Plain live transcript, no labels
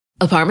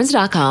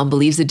Apartments.com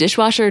believes a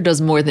dishwasher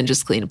does more than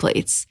just clean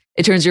plates.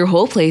 It turns your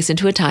whole place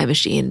into a time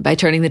machine by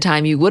turning the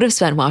time you would have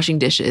spent washing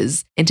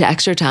dishes into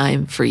extra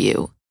time for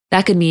you.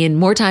 That could mean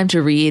more time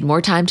to read,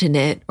 more time to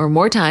knit, or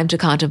more time to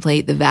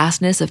contemplate the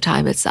vastness of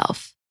time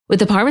itself.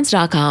 With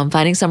Apartments.com,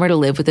 finding somewhere to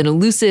live with an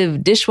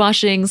elusive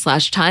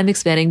dishwashing/time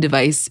expanding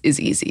device is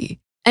easy.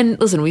 And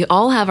listen, we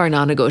all have our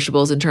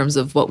non-negotiables in terms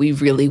of what we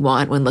really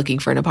want when looking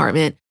for an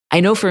apartment.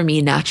 I know for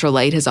me, natural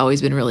light has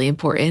always been really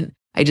important.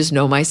 I just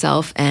know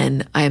myself,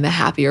 and I am a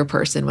happier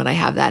person when I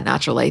have that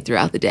natural light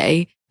throughout the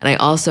day. And I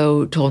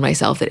also told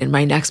myself that in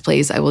my next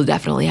place, I will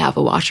definitely have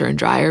a washer and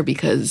dryer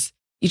because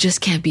you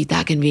just can't beat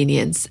that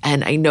convenience.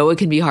 And I know it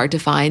can be hard to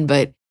find,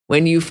 but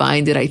when you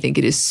find it, I think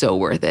it is so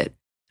worth it.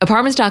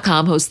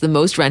 Apartments.com hosts the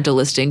most rental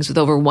listings with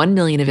over 1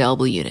 million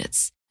available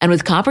units. And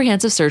with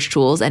comprehensive search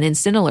tools and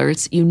instant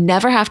alerts, you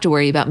never have to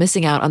worry about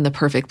missing out on the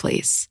perfect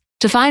place.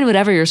 To find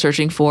whatever you're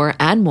searching for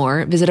and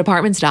more, visit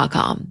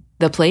Apartments.com,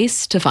 the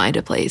place to find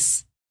a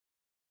place.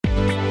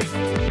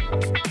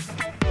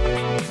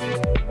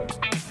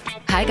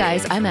 Hi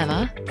guys, I'm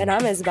Emma. And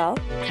I'm Isabel.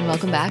 And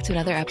welcome back to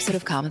another episode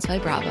of Comments by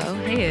Bravo.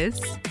 Hey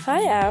Iz.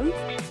 Hi Em.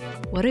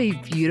 What a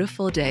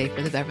beautiful day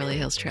for the Beverly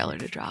Hills trailer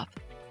to drop.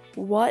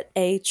 What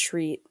a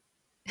treat.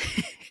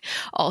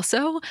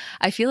 Also,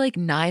 I feel like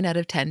 9 out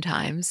of 10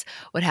 times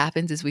what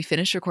happens is we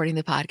finish recording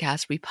the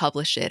podcast, we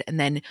publish it, and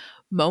then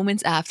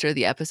moments after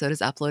the episode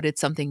is uploaded,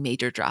 something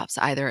major drops,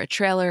 either a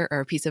trailer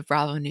or a piece of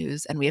Bravo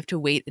news, and we have to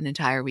wait an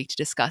entire week to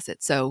discuss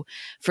it. So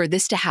for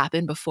this to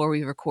happen before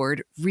we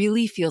record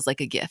really feels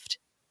like a gift.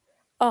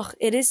 Oh,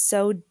 it is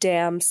so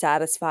damn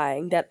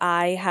satisfying that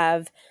I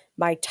have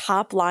my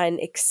top line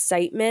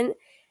excitement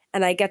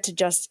and I get to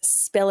just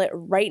spill it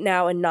right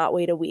now and not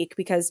wait a week,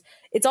 because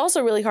it's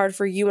also really hard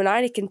for you and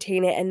I to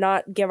contain it and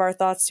not give our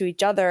thoughts to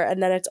each other,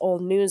 and then it's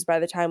old news by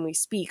the time we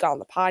speak on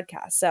the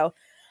podcast. So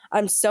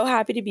I'm so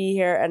happy to be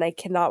here, and I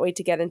cannot wait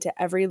to get into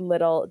every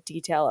little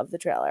detail of the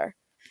trailer.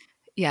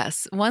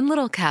 Yes. One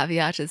little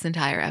caveat to this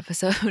entire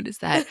episode is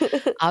that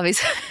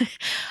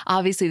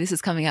obviously this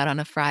is coming out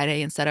on a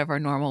Friday instead of our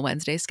normal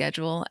Wednesday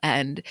schedule.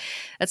 And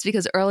that's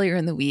because earlier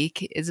in the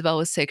week, Isabel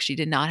was sick. She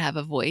did not have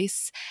a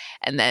voice.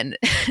 And then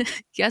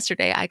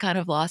yesterday, I kind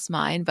of lost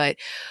mine. But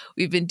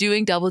we've been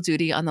doing double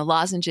duty on the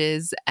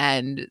lozenges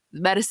and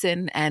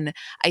medicine. And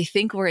I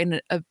think we're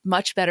in a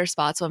much better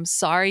spot. So I'm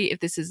sorry if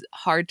this is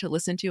hard to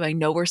listen to. I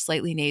know we're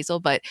slightly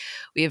nasal, but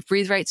we have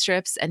breathe right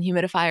strips and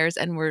humidifiers,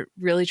 and we're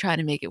really trying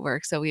to make it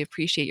work. So we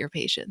appreciate your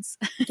patience.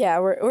 Yeah,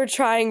 we're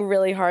trying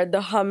really hard.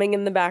 The humming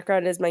in the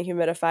background is my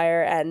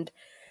humidifier, and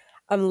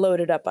I'm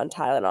loaded up on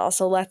Tylenol.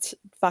 So let's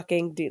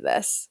fucking do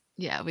this.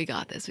 Yeah, we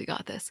got this. We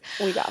got this.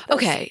 We got this.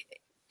 Okay.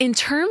 In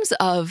terms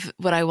of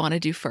what I want to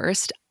do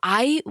first,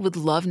 I would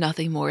love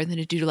nothing more than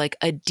to do like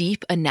a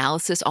deep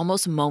analysis,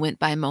 almost moment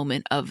by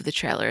moment of the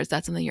trailer. Is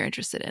that something you're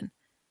interested in?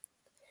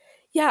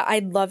 Yeah,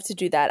 I'd love to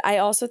do that. I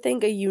also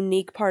think a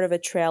unique part of a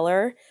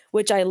trailer,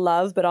 which I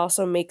love, but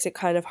also makes it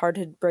kind of hard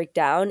to break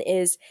down,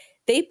 is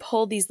they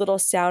pull these little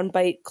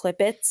soundbite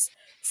clippets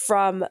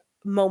from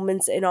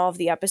moments in all of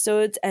the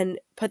episodes and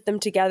put them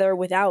together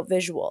without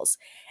visuals.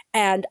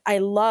 And I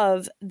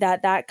love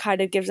that that kind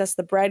of gives us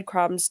the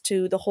breadcrumbs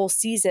to the whole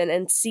season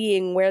and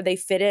seeing where they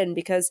fit in,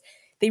 because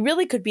they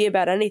really could be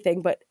about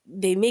anything, but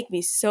they make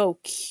me so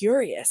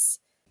curious.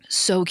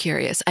 So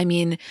curious. I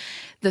mean,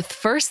 the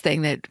first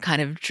thing that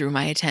kind of drew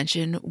my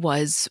attention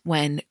was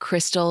when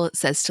Crystal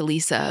says to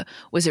Lisa,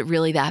 was it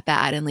really that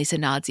bad? And Lisa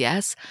nods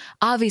yes.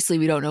 Obviously,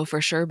 we don't know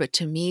for sure, but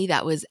to me,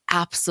 that was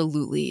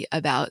absolutely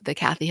about the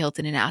Kathy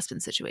Hilton and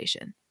Aspen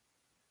situation.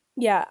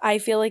 Yeah, I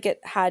feel like it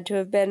had to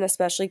have been,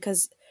 especially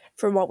because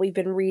from what we've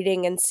been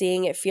reading and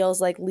seeing, it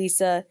feels like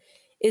Lisa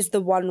is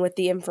the one with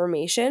the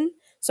information.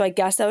 So I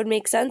guess that would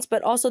make sense.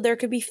 But also there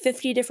could be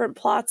 50 different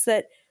plots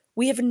that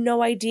we have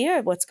no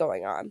idea what's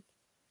going on.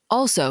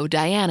 Also,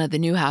 Diana, the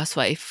new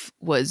housewife,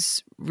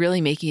 was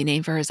really making a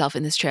name for herself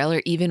in this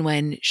trailer, even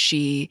when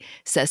she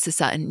says to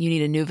Sutton, you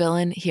need a new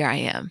villain, here I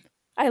am.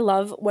 I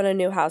love when a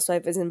new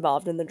housewife is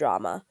involved in the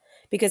drama,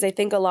 because I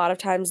think a lot of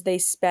times they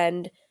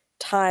spend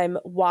time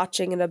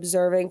watching and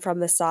observing from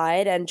the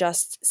side and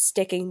just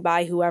sticking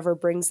by whoever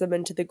brings them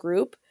into the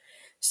group.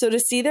 So to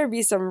see there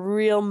be some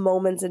real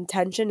moments and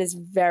tension is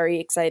very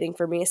exciting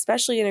for me,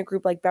 especially in a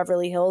group like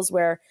Beverly Hills,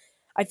 where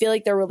I feel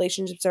like their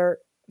relationships are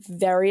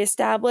very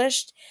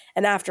established.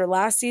 And after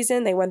last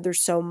season, they went through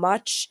so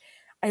much.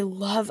 I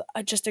love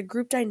just a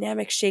group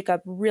dynamic shakeup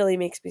really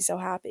makes me so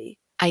happy.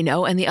 I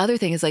know. And the other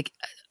thing is, like,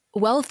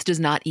 wealth does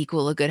not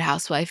equal a good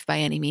housewife by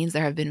any means.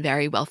 There have been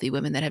very wealthy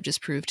women that have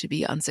just proved to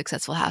be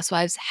unsuccessful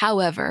housewives.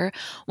 However,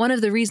 one of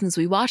the reasons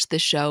we watch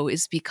this show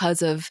is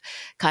because of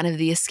kind of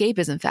the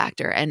escapism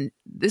factor. And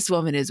this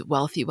woman is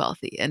wealthy.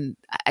 And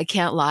I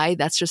can't lie,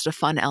 that's just a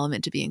fun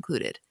element to be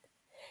included.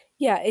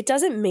 Yeah, it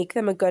doesn't make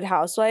them a good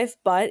housewife,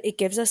 but it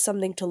gives us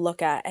something to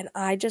look at. And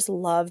I just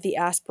love the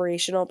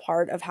aspirational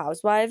part of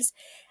housewives.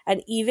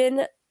 And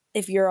even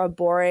if you're a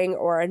boring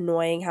or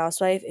annoying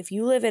housewife, if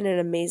you live in an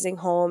amazing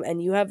home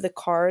and you have the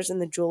cars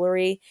and the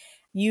jewelry,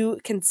 you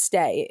can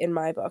stay, in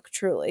my book,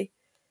 truly.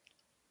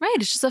 Right.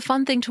 It's just a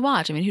fun thing to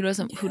watch. I mean, who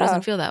doesn't Yeah.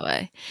 feel that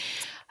way?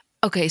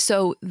 Okay,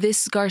 so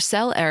this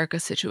Garcelle Erica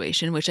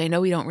situation, which I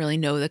know we don't really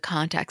know the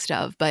context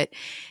of, but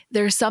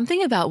there's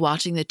something about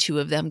watching the two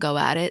of them go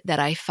at it that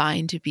I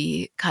find to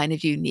be kind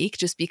of unique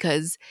just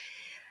because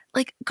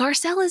like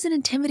Garcelle isn't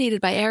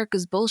intimidated by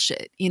Erica's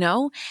bullshit, you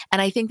know?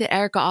 And I think that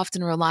Erica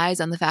often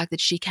relies on the fact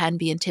that she can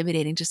be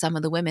intimidating to some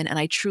of the women. And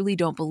I truly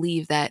don't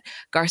believe that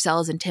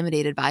Garcelle is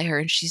intimidated by her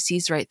and she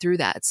sees right through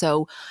that.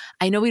 So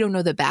I know we don't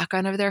know the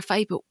background of their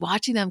fight, but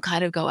watching them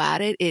kind of go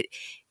at it,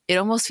 it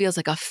almost feels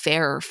like a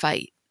fairer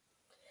fight.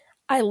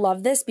 I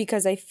love this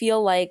because I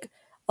feel like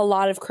a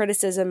lot of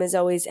criticism is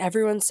always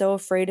everyone's so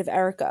afraid of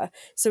Erica.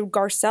 So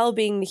Garcelle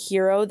being the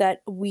hero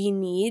that we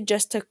need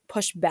just to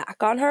push back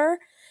on her.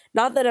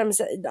 Not that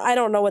I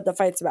don't know what the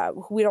fight's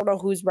about. We don't know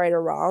who's right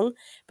or wrong,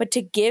 but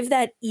to give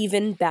that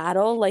even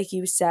battle, like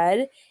you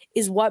said,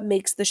 is what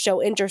makes the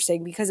show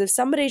interesting. Because if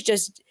somebody's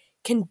just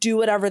can do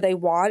whatever they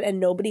want and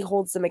nobody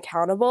holds them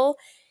accountable,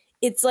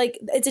 it's like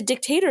it's a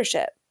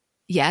dictatorship.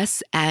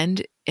 Yes,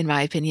 and in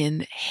my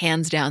opinion,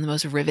 hands down the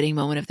most riveting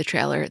moment of the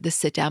trailer, the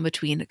sit down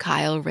between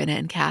Kyle, Rinna,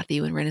 and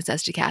Kathy when Rinna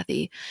says to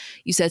Kathy,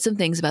 "You said some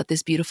things about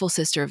this beautiful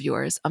sister of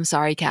yours. I'm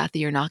sorry, Kathy,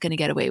 you're not going to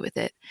get away with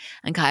it."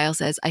 And Kyle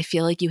says, "I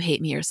feel like you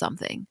hate me or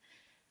something.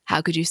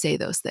 How could you say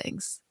those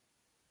things?"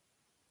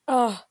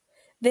 Oh,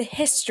 the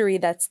history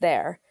that's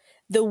there,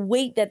 the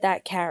weight that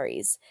that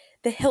carries.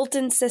 The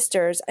Hilton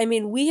sisters, I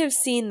mean, we have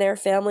seen their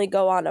family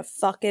go on a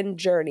fucking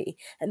journey,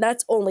 and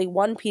that's only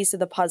one piece of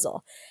the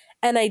puzzle.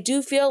 And I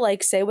do feel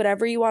like, say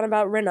whatever you want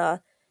about Rinna,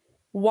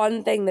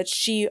 one thing that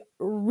she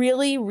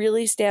really,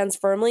 really stands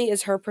firmly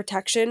is her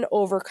protection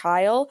over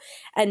Kyle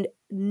and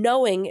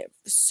knowing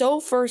so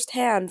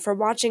firsthand from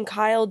watching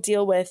Kyle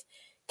deal with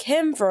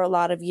Kim for a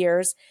lot of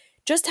years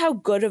just how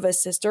good of a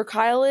sister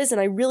Kyle is. And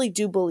I really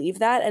do believe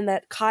that. And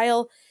that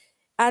Kyle,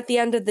 at the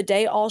end of the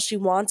day, all she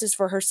wants is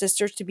for her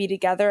sisters to be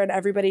together and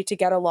everybody to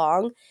get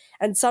along.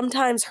 And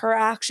sometimes her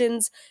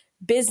actions,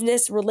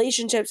 business,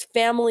 relationships,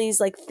 families,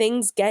 like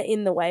things get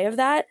in the way of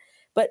that.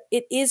 But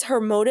it is her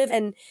motive.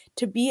 And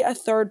to be a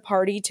third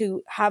party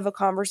to have a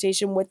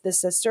conversation with the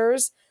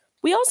sisters,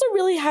 we also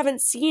really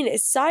haven't seen,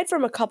 aside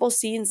from a couple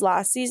scenes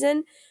last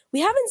season, we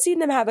haven't seen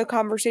them have a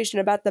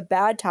conversation about the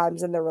bad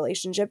times in their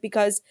relationship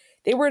because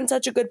they were in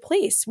such a good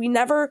place. We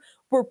never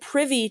were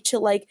privy to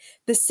like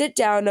the sit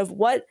down of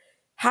what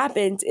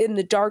happened in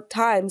the dark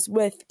times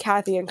with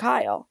Kathy and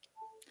Kyle.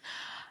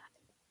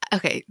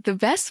 Okay, the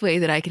best way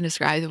that I can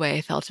describe the way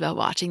I felt about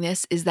watching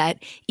this is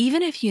that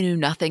even if you knew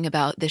nothing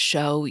about the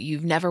show,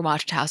 you've never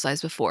watched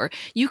Housewives before,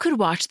 you could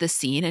watch the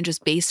scene and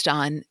just based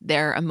on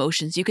their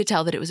emotions, you could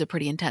tell that it was a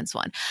pretty intense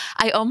one.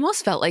 I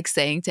almost felt like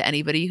saying to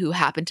anybody who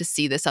happened to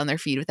see this on their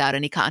feed without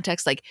any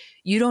context, like,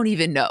 you don't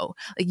even know.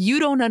 Like, you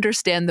don't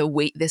understand the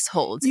weight this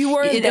holds. You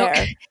weren't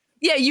there.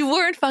 Yeah, you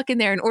weren't fucking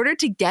there. In order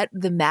to get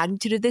the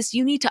magnitude of this,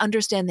 you need to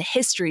understand the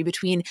history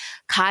between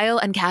Kyle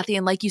and Kathy.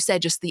 And like you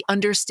said, just the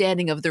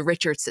understanding of the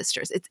Richard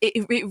sisters.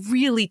 It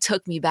really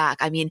took me back.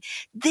 I mean,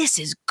 this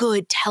is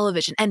good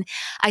television. And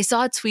I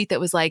saw a tweet that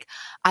was like,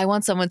 I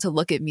want someone to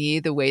look at me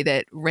the way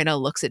that Rinna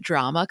looks at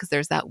drama, because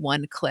there's that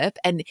one clip.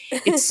 And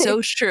it's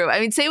so true. I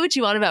mean, say what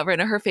you want about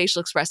Rinna. Her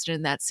facial expression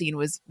in that scene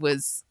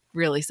was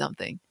really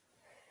something.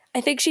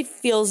 I think she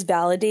feels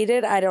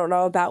validated. I don't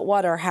know about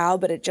what or how,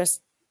 but it just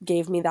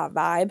gave me that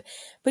vibe.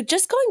 But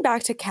just going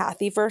back to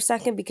Kathy for a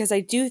second, because I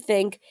do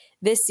think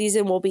this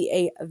season will be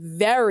a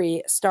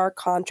very stark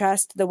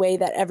contrast to the way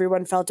that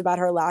everyone felt about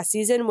her last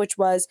season, which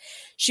was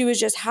she was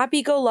just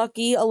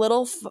happy-go-lucky, a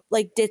little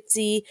like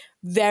ditzy,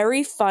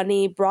 very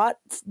funny, brought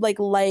like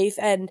life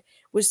and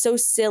was so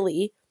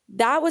silly.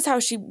 That was how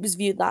she was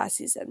viewed last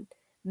season.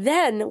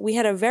 Then we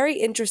had a very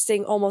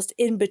interesting, almost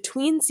in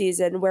between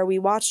season where we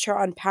watched her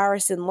on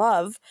Paris in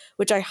Love,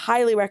 which I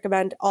highly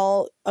recommend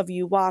all of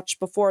you watch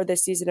before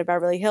this season of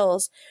Beverly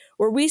Hills,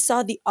 where we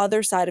saw the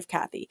other side of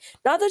Kathy.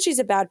 Not that she's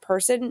a bad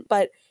person,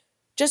 but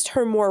just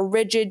her more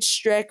rigid,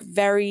 strict,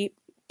 very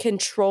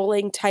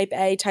controlling type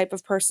A type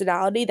of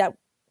personality that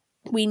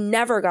we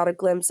never got a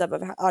glimpse of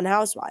on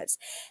Housewives.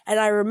 And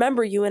I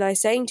remember you and I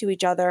saying to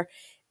each other,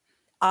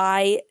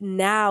 I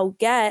now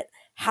get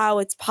how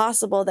it's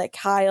possible that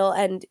Kyle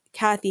and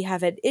Kathy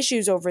have had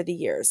issues over the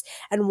years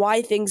and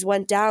why things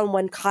went down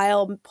when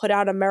Kyle put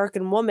out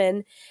American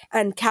Woman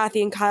and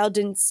Kathy and Kyle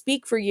didn't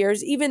speak for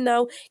years, even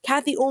though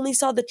Kathy only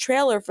saw the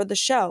trailer for the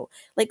show.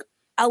 Like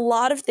a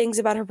lot of things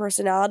about her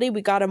personality,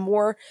 we got a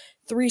more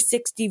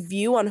 360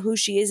 view on who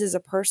she is as a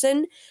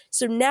person.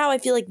 So now I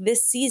feel like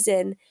this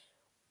season,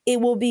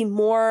 it will be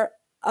more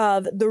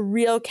of the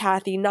real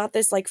Kathy, not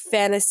this like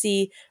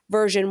fantasy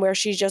version where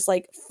she's just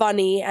like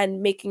funny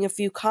and making a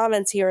few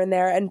comments here and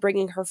there and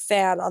bringing her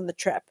fan on the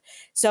trip.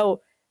 So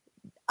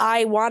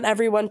I want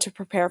everyone to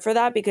prepare for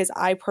that because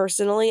I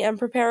personally am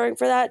preparing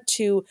for that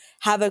to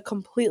have a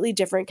completely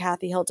different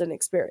Kathy Hilton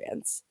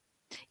experience.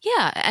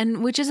 Yeah,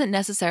 and which isn't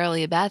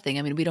necessarily a bad thing.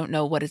 I mean, we don't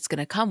know what it's going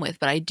to come with,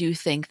 but I do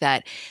think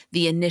that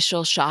the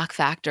initial shock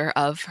factor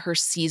of her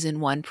season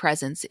 1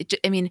 presence,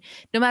 I mean,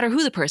 no matter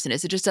who the person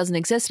is, it just doesn't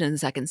exist in the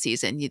second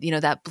season. You know,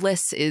 that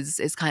bliss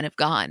is kind of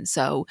gone.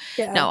 So,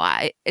 Yeah.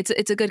 no,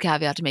 it's a good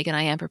caveat to make, and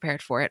I am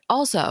prepared for it.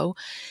 Also,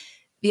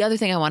 the other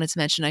thing I wanted to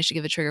mention, I should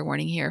give a trigger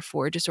warning here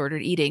for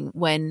disordered eating.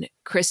 When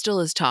Crystal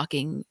is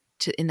talking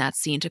in that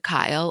scene to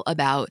Kyle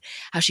about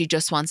how she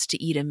just wants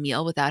to eat a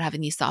meal without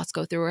having these thoughts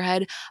go through her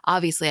head,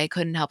 obviously I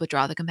couldn't help but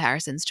draw the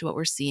comparisons to what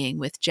we're seeing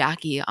with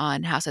Jackie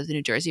on Housewives of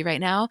New Jersey right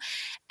now.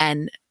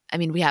 And I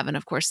mean, we haven't,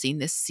 of course, seen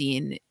this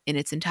scene in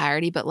its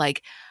entirety, but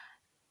like,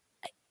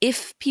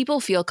 if people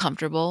feel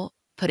comfortable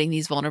putting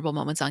these vulnerable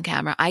moments on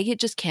camera, I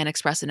just can't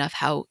express enough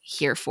how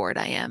here for it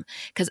I am.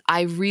 Because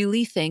I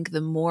really think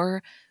the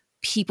more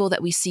people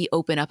that we see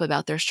open up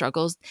about their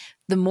struggles,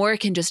 the more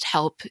it can just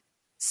help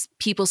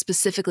people,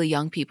 specifically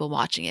young people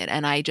watching it.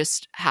 And I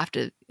just have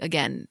to,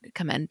 again,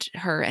 commend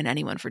her and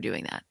anyone for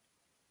doing that.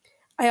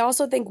 I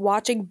also think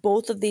watching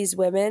both of these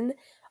women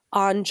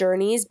on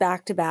journeys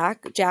back to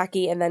back,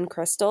 Jackie and then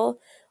Crystal,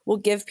 will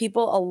give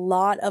people a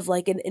lot of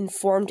like an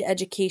informed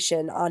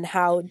education on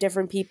how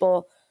different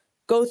people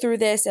go through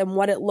this and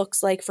what it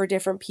looks like for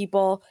different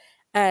people,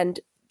 and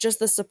just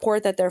the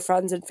support that their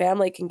friends and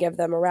family can give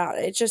them around.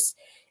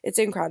 It's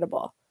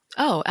incredible.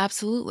 Oh,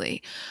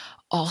 absolutely.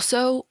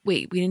 Also,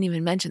 wait, we didn't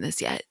even mention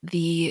this yet.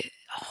 The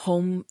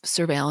home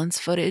surveillance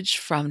footage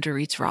from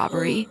Dorit's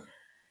robbery.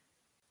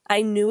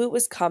 I knew it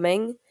was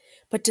coming,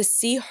 but to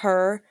see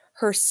her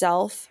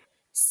herself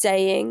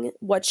saying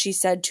what she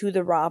said to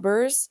the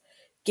robbers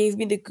gave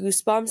me the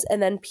goosebumps,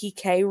 and then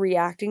PK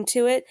reacting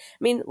to it. I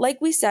mean, like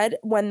we said,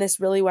 when this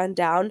really went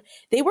down,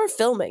 they were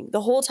filming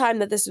the whole time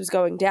that this was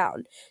going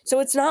down. So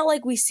it's not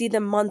like we see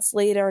them months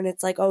later and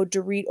it's like, oh,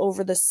 Dorit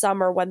over the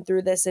summer went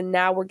through this and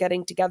now we're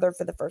getting together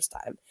for the first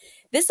time.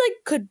 This like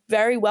could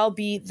very well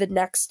be the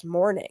next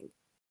morning.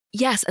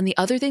 Yes, and the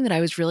other thing that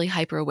I was really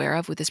hyper aware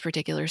of with this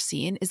particular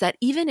scene is that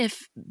even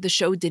if the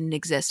show didn't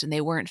exist and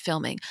they weren't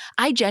filming,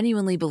 I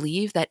genuinely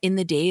believe that in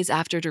the days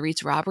after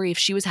Dorit's robbery, if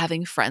she was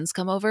having friends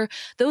come over,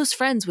 those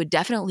friends would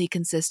definitely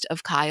consist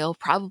of Kyle,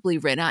 probably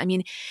Rinna. I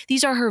mean,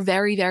 these are her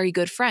very, very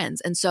good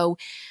friends. And so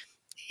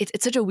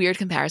it's such a weird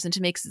comparison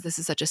to make, because this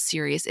is such a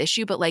serious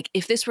issue. But like,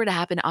 if this were to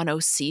happen on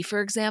OC,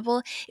 for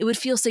example, it would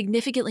feel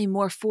significantly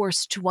more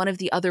forced to one of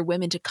the other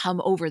women to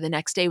come over the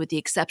next day, with the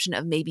exception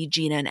of maybe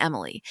Gina and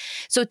Emily.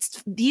 So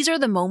these are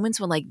the moments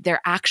when like their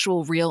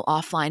actual real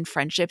offline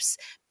friendships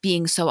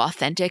being so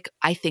authentic,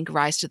 I think,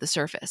 rise to the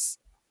surface.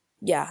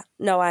 Yeah,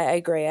 no, I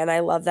agree. And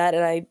I love that.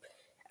 And I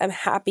am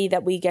happy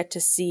that we get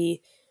to see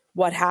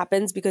what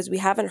happens, because we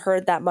haven't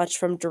heard that much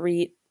from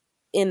Dorit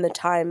in the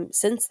time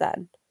since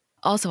then.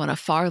 Also, on a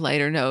far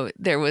lighter note,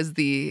 there was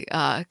the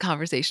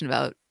conversation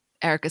about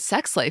Erica's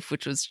sex life,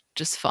 which was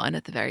just fun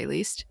at the very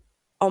least.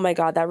 Oh my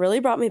God, that really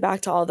brought me back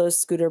to all those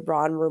Scooter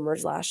Braun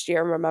rumors last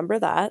year. Remember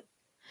that?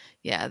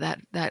 Yeah,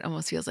 that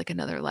almost feels like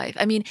another life.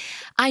 I mean,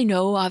 I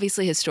know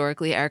obviously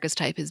historically Erica's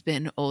type has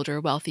been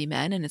older, wealthy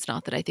men, and it's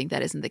not that I think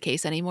that isn't the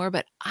case anymore,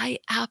 but I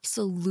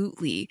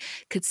absolutely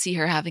could see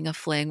her having a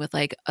fling with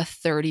like a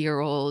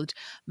 30-year-old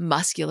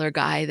muscular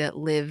guy that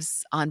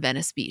lives on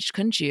Venice Beach.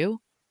 Couldn't you?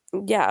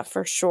 Yeah,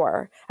 for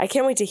sure. I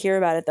can't wait to hear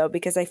about it though,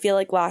 because I feel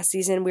like last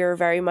season we were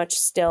very much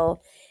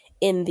still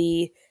in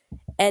the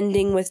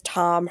ending with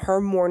Tom, her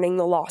mourning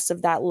the loss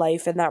of that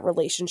life and that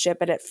relationship,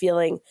 and it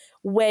feeling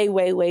way,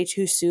 way, way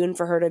too soon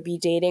for her to be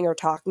dating or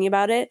talking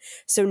about it.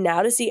 So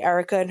now to see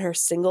Erica in her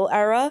single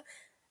era,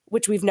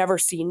 which we've never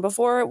seen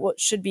before,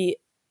 should be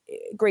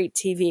great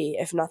TV,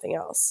 if nothing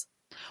else.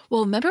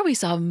 Well, remember we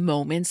saw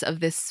moments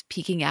of this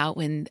peeking out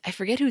when, I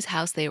forget whose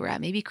house they were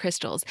at, maybe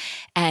Crystal's,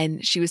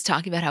 and she was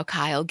talking about how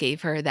Kyle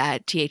gave her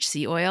that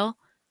THC oil.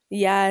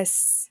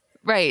 Yes.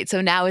 Right. So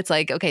now it's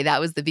like, okay,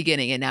 that was the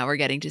beginning, and now we're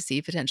getting to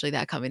see potentially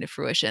that coming to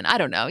fruition. I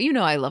don't know. You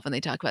know, I love when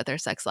they talk about their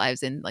sex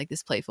lives in like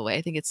this playful way.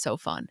 I think it's so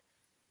fun.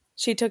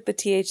 She took the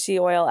THC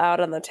oil out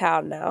on the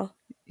town now.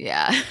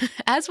 Yeah.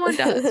 As one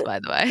does,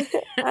 by the way.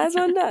 As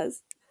one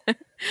does.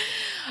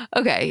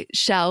 Okay.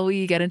 Shall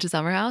we get into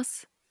Summer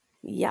House?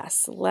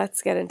 Yes,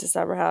 let's get into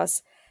Summer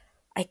House.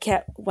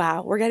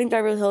 Wow, we're getting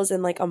Beverly Hills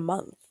in like a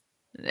month.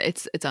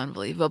 It's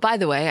unbelievable. By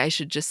the way, I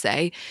should just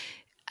say,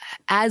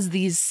 as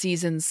these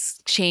seasons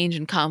change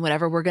and come,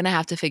 whatever, we're going to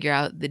have to figure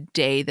out the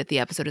day that the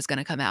episode is going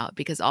to come out,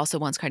 because also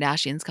once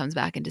Kardashians comes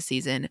back into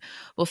season,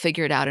 we'll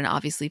figure it out. And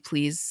obviously,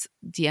 please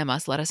DM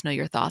us, let us know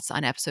your thoughts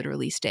on episode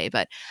release day.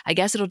 But I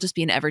guess it'll just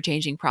be an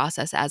ever-changing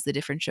process as the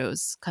different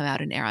shows come out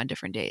and air on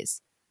different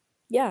days.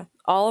 Yeah,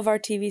 all of our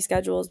TV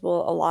schedules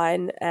will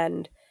align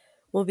and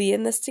we'll be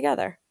in this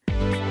together.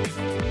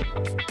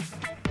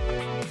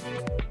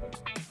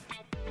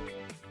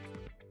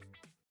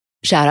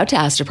 Shout out to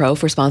Astapro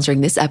for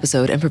sponsoring this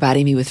episode and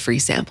providing me with free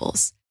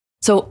samples.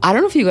 So I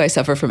don't know if you guys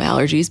suffer from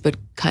allergies, but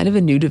kind of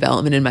a new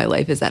development in my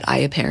life is that I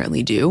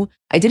apparently do.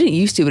 I didn't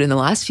used to, but in the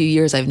last few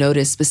years, I've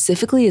noticed,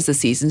 specifically as the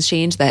seasons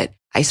change, that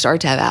I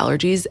start to have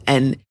allergies.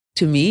 And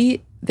to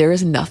me, there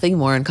is nothing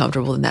more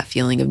uncomfortable than that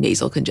feeling of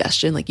nasal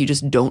congestion. Like you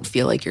just don't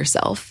feel like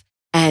yourself.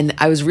 And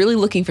I was really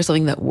looking for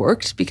something that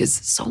worked because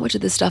so much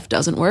of this stuff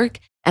doesn't work.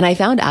 And I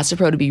found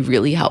Astepro to be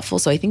really helpful.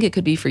 So I think it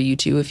could be for you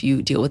too if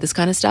you deal with this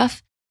kind of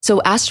stuff. So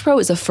Astepro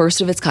is a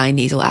first of its kind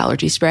nasal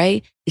allergy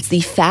spray. It's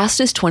the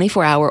fastest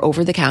 24-hour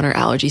over-the-counter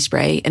allergy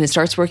spray, and it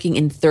starts working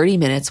in 30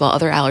 minutes while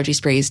other allergy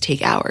sprays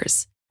take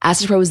hours.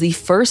 Astepro is the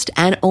first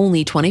and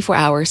only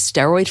 24-hour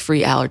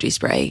steroid-free allergy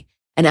spray,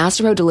 and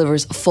Astepro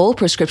delivers full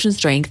prescription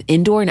strength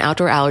indoor and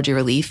outdoor allergy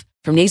relief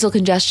from nasal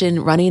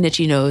congestion, runny and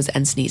itchy nose,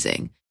 and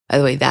sneezing. By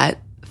the way, that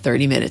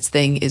 30 minutes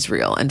thing is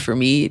real, and for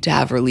me to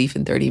have relief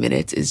in 30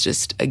 minutes is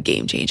just a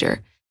game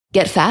changer.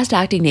 Get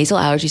fast-acting nasal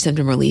allergy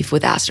symptom relief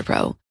with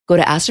Astepro. Go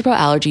to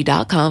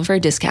asteproallergy.com for a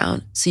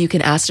discount so you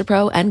can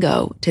Astepro and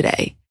go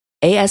today.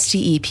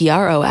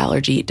 ASTEPRO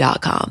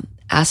allergy.com.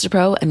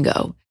 Astepro and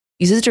go.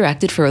 Use as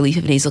directed for relief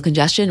of nasal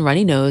congestion,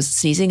 runny nose,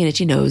 sneezing, and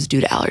itchy nose due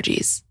to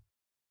allergies.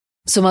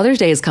 So Mother's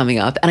Day is coming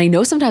up, and I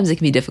know sometimes it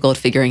can be difficult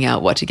figuring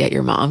out what to get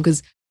your mom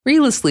because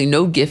realistically,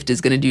 no gift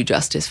is going to do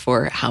justice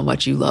for how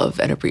much you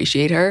love and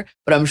appreciate her.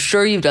 But I'm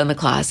sure you've done the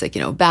classic,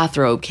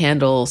 bathrobe,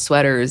 candle,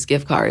 sweaters,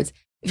 gift cards.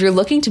 If you're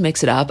looking to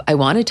mix it up, I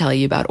want to tell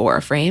you about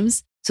Aura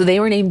Frames. So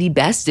they were named the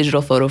best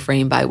digital photo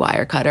frame by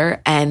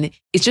Wirecutter. And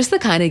it's just the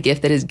kind of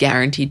gift that is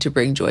guaranteed to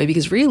bring joy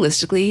because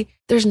realistically,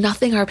 there's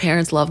nothing our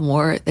parents love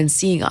more than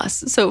seeing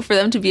us. So for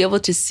them to be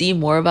able to see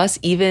more of us,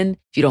 even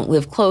if you don't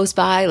live close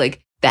by,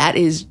 like that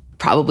is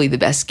probably the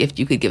best gift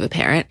you could give a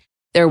parent.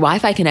 They're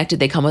Wi-Fi connected.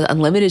 They come with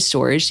unlimited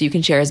storage, so you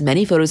can share as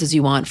many photos as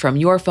you want from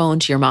your phone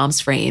to your mom's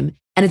frame.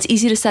 And it's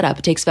easy to set up.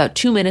 It takes about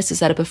 2 minutes to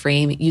set up a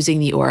frame using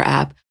the Aura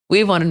app. We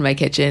have one in my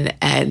kitchen,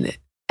 and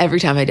every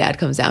time my dad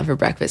comes down for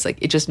breakfast, like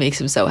it just makes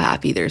him so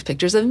happy. There's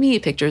pictures of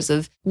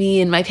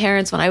me and my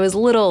parents when I was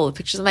little,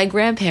 pictures of my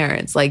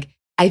grandparents. Like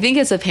I think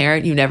as a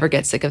parent, you never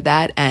get sick of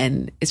that.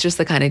 And it's just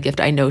the kind of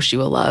gift I know she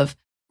will love.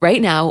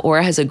 Right now,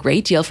 Aura has a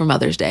great deal for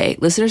Mother's Day.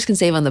 Listeners can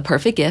save on the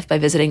perfect gift by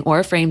visiting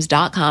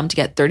auraframes.com to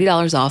get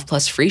 $30 off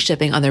plus free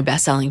shipping on their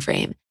best-selling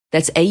frame.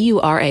 That's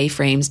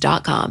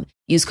auraframes.com.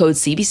 Use code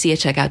CBC at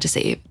checkout to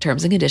save.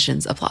 Terms and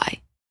conditions apply.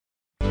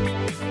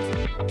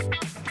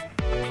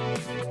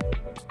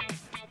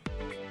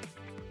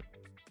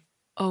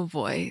 Oh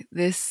boy,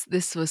 this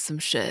was some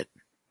shit.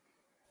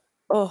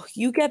 Oh,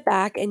 you get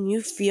back and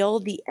you feel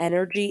the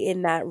energy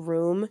in that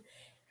room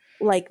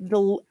like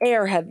the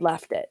air had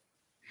left it.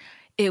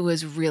 It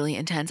was really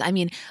intense. I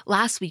mean,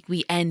 last week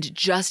we end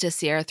just as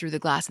Sierra threw the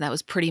glass and that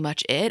was pretty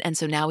much it. And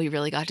so now we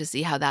really got to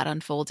see how that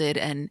unfolded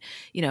and,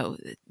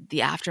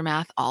 the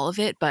aftermath, all of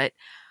it. But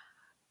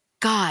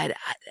God,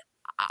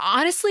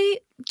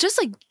 honestly, just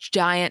like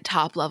giant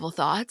top level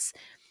thoughts.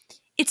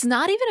 It's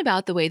not even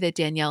about the way that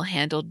Danielle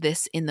handled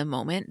this in the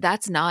moment.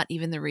 That's not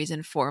even the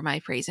reason for my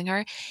praising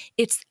her.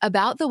 It's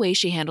about the way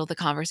she handled the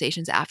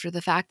conversations after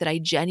the fact that I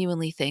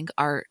genuinely think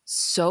are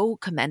so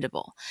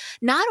commendable.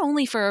 Not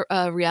only for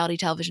a reality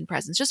television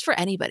presence, just for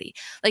anybody.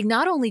 Like,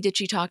 not only did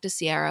she talk to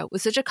Sierra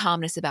with such a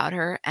calmness about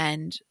her,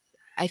 and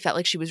I felt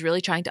like she was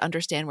really trying to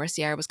understand where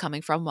Sierra was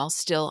coming from while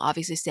still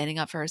obviously standing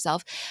up for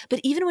herself.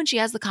 But even when she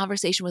has the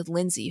conversation with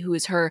Lindsay, who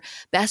is her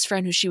best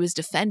friend who she was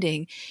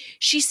defending,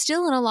 she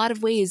still in a lot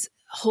of ways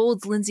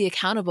holds Lindsay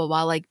accountable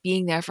while like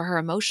being there for her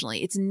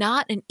emotionally. It's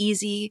not an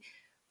easy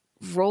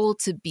role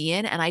to be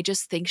in. And I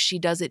just think she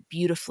does it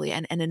beautifully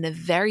and in a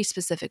very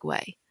specific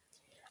way.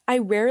 I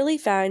rarely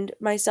find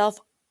myself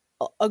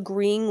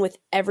agreeing with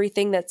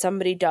everything that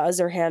somebody does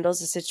or handles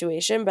a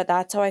situation, but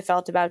that's how I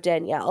felt about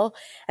Danielle.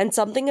 And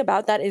something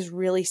about that is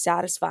really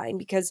satisfying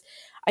because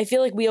I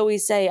feel like we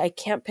always say, I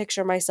can't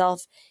picture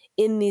myself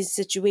in these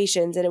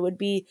situations and it would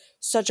be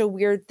such a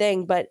weird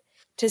thing. But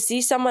to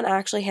see someone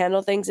actually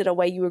handle things in a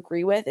way you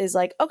agree with is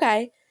like,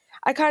 okay,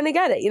 I kind of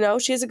get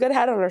it. She has a good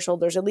head on her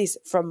shoulders, at least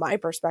from my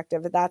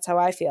perspective. That's how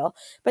I feel.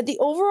 But the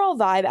overall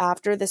vibe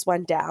after this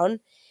went down,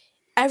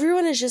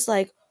 everyone is just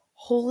like,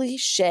 holy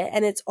shit.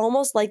 And it's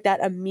almost like that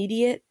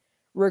immediate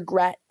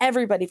regret.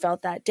 Everybody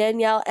felt that.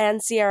 Danielle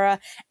and Sierra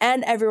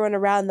and everyone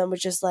around them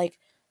was just like,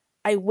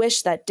 I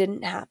wish that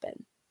didn't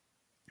happen.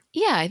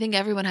 Yeah, I think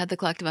everyone had the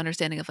collective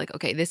understanding of like,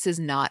 okay, this is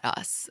not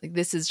us. Like,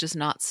 this is just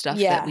not stuff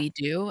that we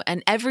do.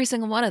 And every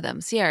single one of them,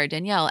 Sierra,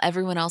 Danielle,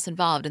 everyone else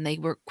involved, and they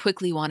were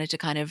quickly wanted to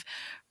kind of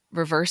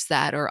reverse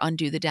that or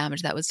undo the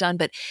damage that was done.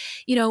 But,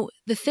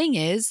 the thing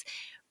is,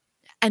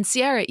 and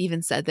Sierra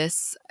even said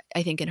this,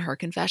 I think in her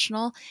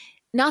confessional,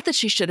 not that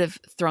she should have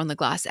thrown the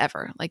glass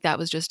ever. Like that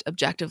was just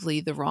objectively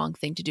the wrong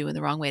thing to do and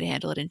the wrong way to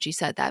handle it. And she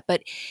said that.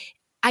 But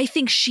I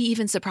think she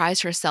even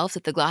surprised herself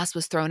that the glass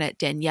was thrown at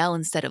Danielle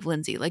instead of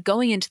Lindsay. Like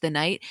going into the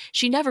night,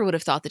 she never would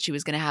have thought that she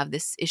was going to have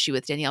this issue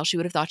with Danielle. She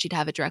would have thought she'd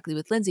have it directly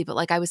with Lindsay. But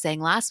like I was saying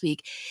last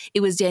week, it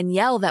was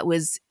Danielle that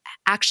was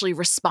actually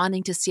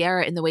responding to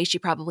Sierra in the way she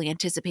probably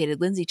anticipated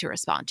Lindsay to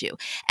respond to.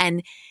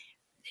 And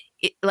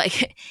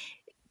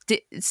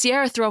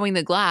Sierra throwing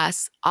the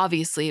glass,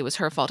 obviously it was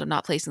her fault. I'm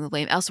not placing the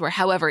blame elsewhere.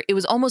 However, it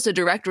was almost a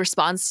direct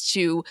response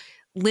to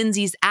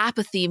Lindsay's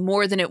apathy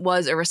more than it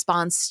was a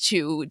response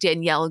to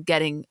Danielle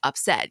getting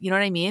upset. You know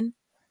what I mean?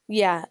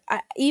 Yeah.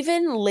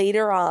 Even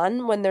later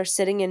on when they're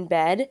sitting in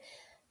bed,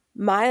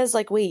 Maya's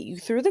like, wait, you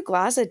threw the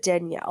glass at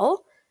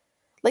Danielle?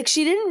 Like,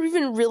 she didn't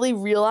even really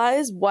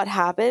realize what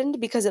happened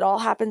because it all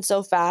happened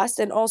so fast.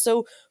 And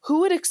also,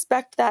 who would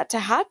expect that to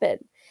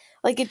happen?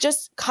 Like, it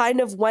just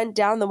kind of went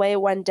down the way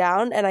it went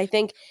down. And I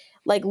think,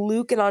 like,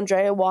 Luke and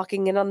Andrea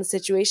walking in on the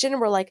situation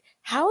were like,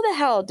 how the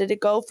hell did it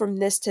go from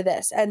this to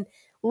this? And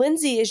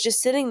Lindsay is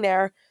just sitting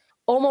there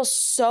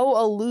almost so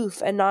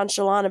aloof and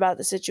nonchalant about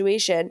the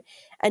situation.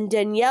 And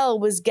Danielle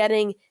was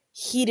getting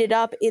heated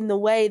up in the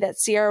way that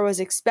Sierra was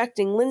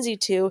expecting Lindsay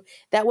to,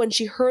 that when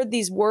she heard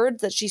these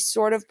words that she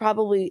sort of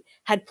probably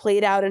had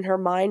played out in her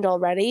mind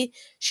already,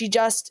 she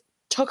just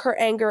took her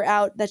anger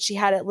out that she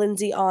had at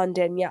Lindsay on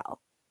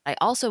Danielle. I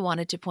also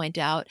wanted to point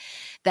out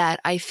that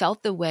I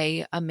felt the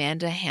way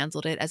Amanda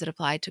handled it as it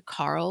applied to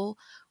Carl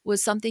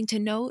was something to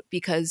note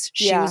because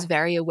she was Yeah.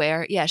 very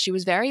aware. Yeah, she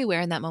was very aware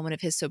in that moment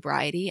of his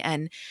sobriety.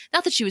 And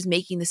not that she was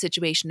making the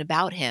situation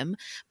about him,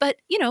 but,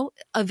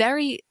 a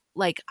very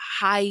like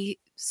high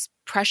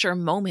pressure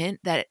moment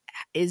that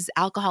is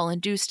alcohol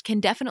induced can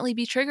definitely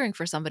be triggering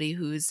for somebody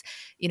who's,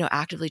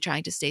 actively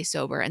trying to stay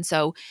sober. And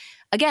so,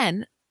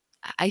 again,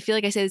 I feel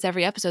like I say this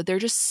every episode. They're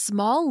just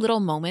small little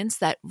moments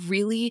that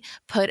really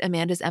put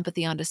Amanda's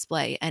empathy on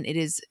display. And it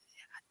is,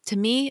 to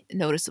me,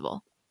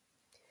 noticeable.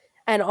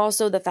 And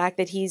also the fact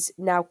that he's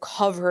now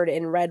covered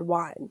in red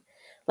wine.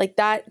 Like,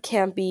 that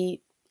can't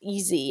be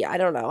easy. I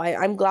don't know.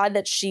 I'm glad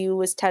that she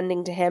was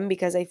tending to him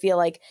because I feel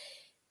like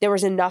there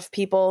was enough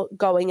people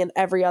going in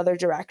every other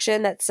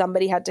direction that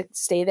somebody had to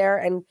stay there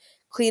and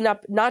clean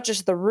up not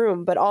just the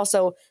room, but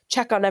also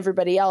check on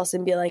everybody else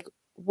and be like,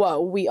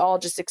 whoa, we all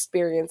just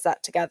experienced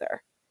that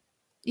together.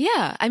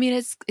 Yeah, I mean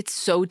it's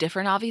so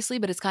different obviously,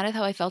 but it's kind of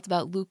how I felt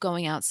about Luke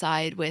going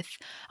outside with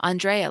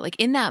Andrea. Like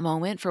in that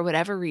moment, for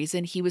whatever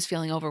reason, he was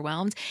feeling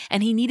overwhelmed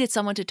and he needed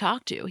someone to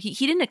talk to.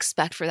 He didn't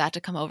expect for that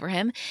to come over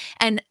him.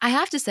 And I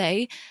have to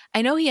say,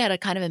 I know he had a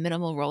kind of a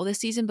minimal role this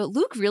season, but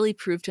Luke really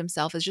proved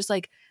himself as just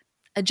like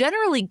a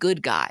generally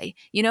good guy.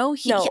 No,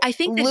 I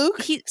think that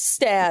Luke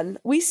Stan.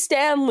 We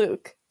stan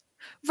Luke.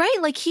 Right,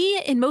 like he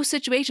in most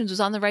situations was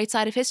on the right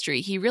side of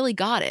history. He really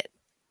got it.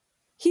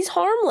 He's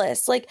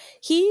harmless. Like,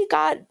 he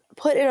got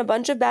put in a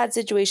bunch of bad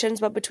situations,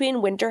 but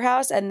between Winter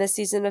House and this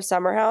season of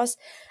Summer House,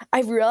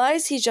 I've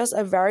realized he's just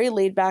a very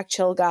laid back,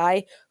 chill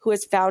guy who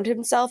has found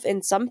himself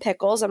in some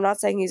pickles. I'm not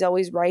saying he's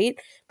always right,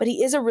 but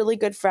he is a really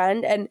good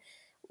friend. And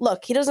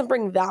look, he doesn't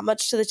bring that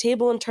much to the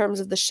table in terms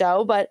of the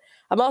show, but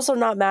I'm also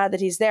not mad that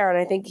he's there. And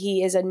I think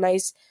he is a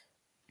nice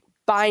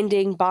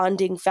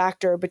bonding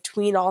factor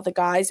between all the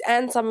guys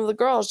and some of the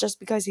girls just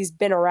because he's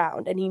been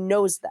around and he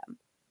knows them.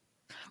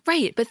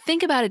 Right, but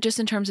think about it just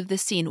in terms of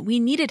this scene. We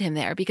needed him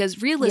there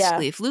because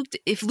realistically,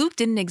 if Luke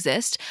didn't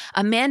exist,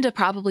 Amanda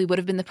probably would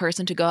have been the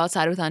person to go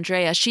outside with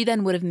Andrea. She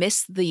then would have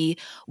missed the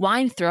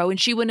wine throw and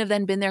she wouldn't have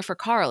then been there for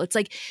Carl. It's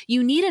like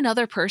you need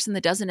another person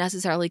that doesn't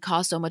necessarily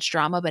cause so much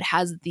drama but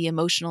has the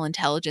emotional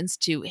intelligence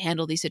to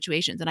handle these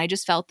situations. And I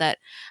just felt that,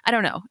 I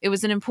don't know, it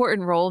was an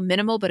important role,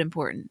 minimal but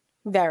important.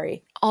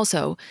 Very.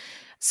 Also,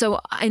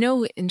 so I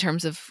know in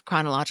terms of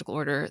chronological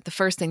order, the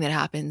first thing that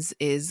happens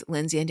is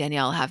Lindsay and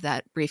Danielle have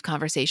that brief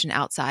conversation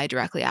outside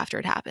directly after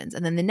it happens.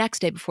 And then the next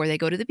day before they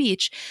go to the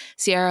beach,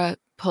 Sierra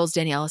pulls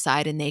Danielle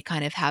aside and they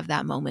kind of have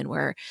that moment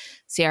where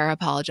Sierra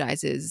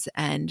apologizes.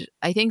 And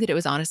I think that it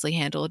was honestly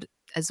handled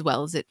as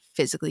well as it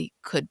physically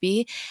could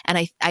be. And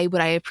I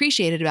what I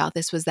appreciated about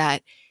this was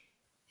that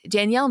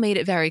Danielle made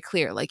it very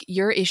clear, like,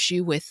 your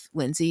issue with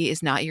Lindsay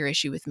is not your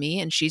issue with me,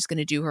 and she's going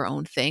to do her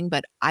own thing,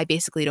 but I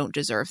basically don't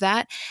deserve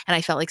that. And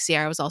I felt like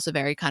Sierra was also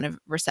very kind of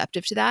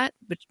receptive to that.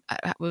 But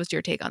what was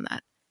your take on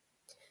that?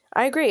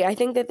 I agree. I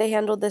think that they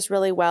handled this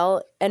really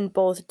well and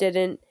both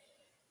didn't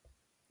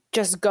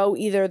just go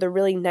either the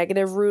really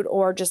negative route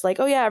or just like,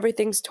 oh yeah,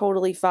 everything's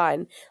totally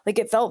fine. Like,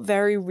 it felt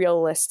very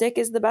realistic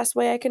is the best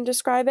way I can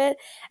describe it.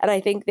 And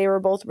I think they were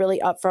both really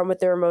upfront with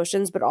their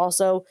emotions, but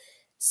also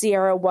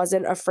Sierra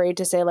wasn't afraid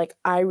to say, like,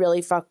 I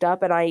really fucked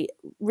up and I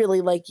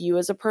really like you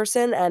as a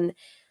person. And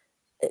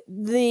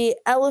the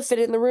elephant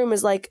in the room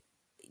is like,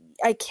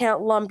 I can't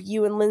lump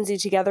you and Lindsay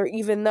together,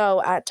 even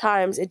though at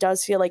times it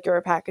does feel like you're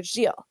a package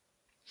deal.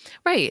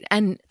 Right.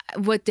 And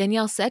what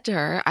Danielle said to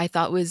her, I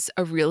thought was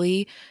a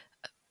really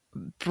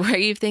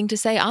brave thing to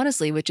say,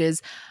 honestly, which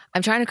is,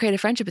 I'm trying to create a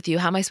friendship with you.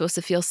 How am I supposed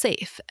to feel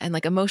safe? And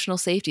like emotional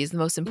safety is the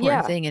most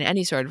important thing in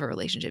any sort of a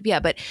relationship. Yeah.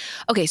 But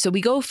okay, so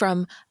we go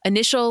from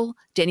initial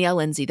Danielle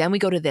Lindsay, then we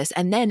go to this.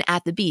 And then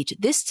at the beach,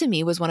 this to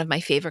me was one of my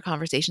favorite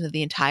conversations of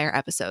the entire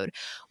episode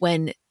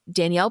when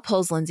Danielle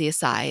pulls Lindsay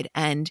aside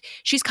and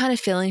she's kind of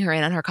filling her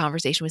in on her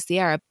conversation with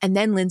Sierra. And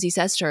then Lindsay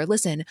says to her,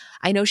 listen,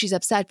 I know she's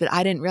upset, but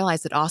I didn't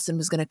realize that Austin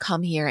was going to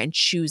come here and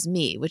choose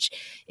me, which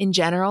in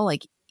general,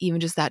 like, even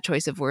just that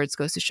choice of words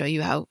goes to show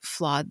you how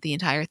flawed the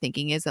entire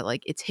thinking is, that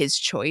like it's his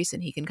choice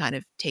and he can kind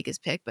of take his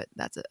pick, but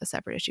that's a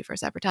separate issue for a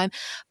separate time.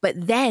 But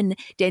then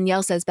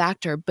Danielle says back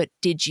to her, but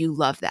did you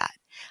love that?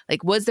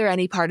 Like, was there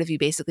any part of you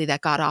basically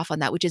that got off on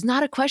that, which is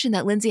not a question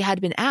that Lindsay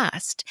had been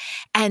asked.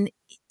 And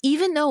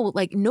even though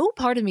like no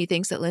part of me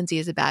thinks that Lindsay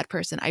is a bad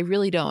person. I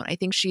really don't. I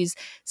think she's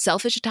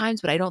selfish at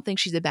times, but I don't think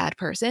she's a bad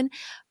person.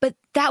 But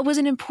that was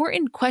an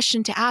important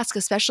question to ask,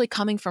 especially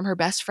coming from her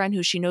best friend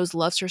who she knows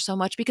loves her so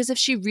much. Because if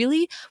she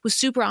really was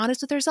super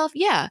honest with herself,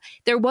 yeah,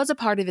 there was a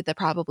part of it that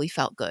probably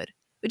felt good.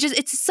 Which is,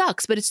 it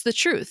sucks, but it's the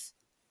truth.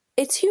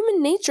 It's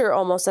human nature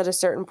almost at a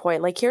certain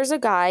point. Like, here's a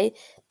guy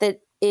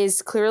that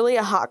is clearly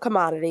a hot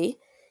commodity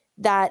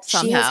that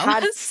she has Somehow.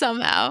 had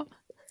Somehow.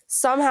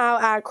 somehow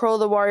at Kroll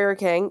the Warrior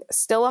King,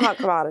 still a hot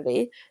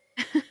commodity.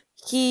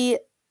 He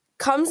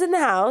comes in the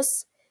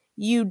house.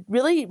 You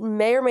really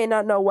may or may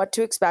not know what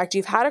to expect.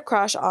 You've had a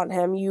crush on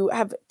him. You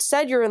have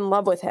said you're in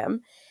love with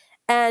him.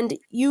 And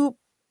you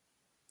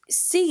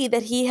see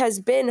that he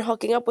has been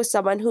hooking up with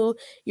someone who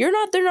you're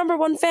not their number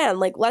one fan.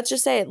 Like, let's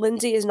just say it,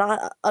 Lindsay is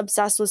not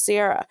obsessed with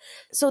Sierra.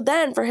 So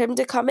then for him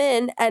to come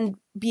in and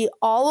be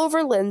all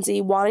over Lindsay,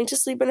 wanting to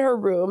sleep in her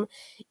room,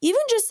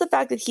 even just the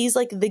fact that he's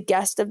like the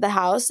guest of the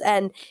house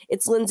and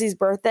it's Lindsay's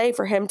birthday,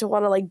 for him to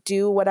want to like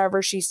do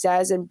whatever she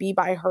says and be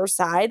by her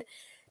side,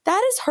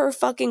 that is her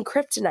fucking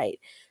kryptonite.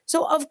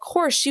 So of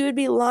course she would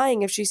be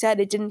lying if she said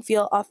it didn't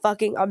feel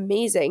fucking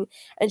amazing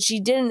and she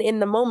didn't in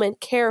the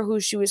moment care who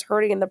she was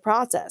hurting in the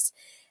process.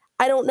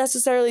 I don't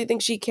necessarily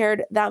think she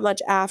cared that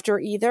much after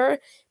either,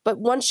 but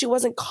once she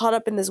wasn't caught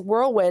up in this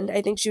whirlwind,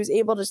 I think she was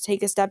able to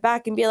take a step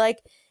back and be like,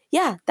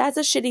 yeah, that's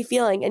a shitty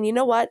feeling. And you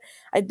know what?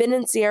 I've been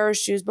in Sierra's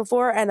shoes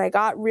before and I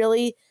got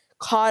really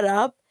caught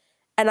up,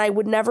 and I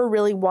would never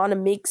really want to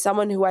make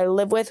someone who I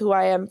live with, who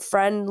I am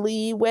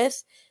friendly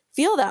with,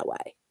 feel that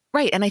way.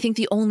 Right. And I think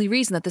the only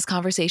reason that this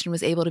conversation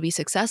was able to be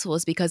successful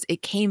is because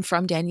it came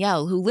from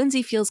Danielle, who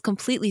Lindsay feels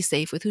completely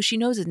safe with, who she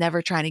knows is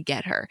never trying to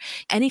get her.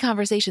 Any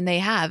conversation they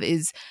have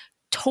is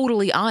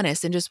totally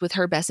honest and just with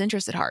her best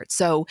interest at heart.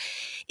 So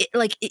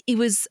it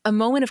was a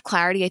moment of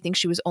clarity I think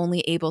she was only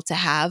able to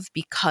have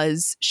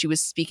because she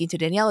was speaking to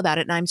Danielle about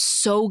it. And I'm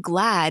so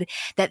glad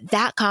that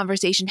that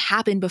conversation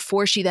happened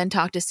before she then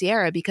talked to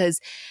Sierra, because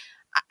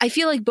I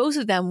feel like both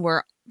of them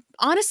were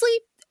honestly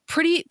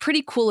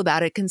pretty cool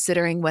about it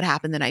considering what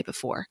happened the night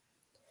before.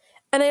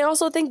 And I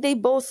also think they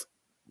both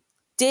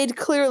did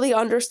clearly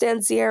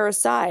understand Sierra's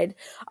side.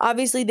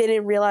 Obviously, they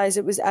didn't realize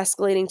it was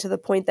escalating to the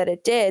point that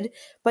it did,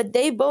 but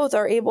they both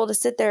are able to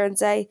sit there and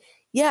say,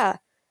 yeah,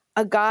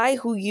 a guy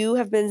who you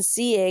have been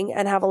seeing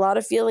and have a lot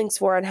of feelings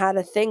for and had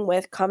a thing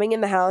with coming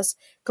in the house,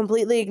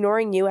 completely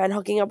ignoring you and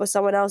hooking up with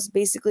someone else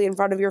basically in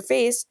front of your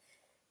face,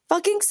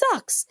 fucking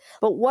sucks.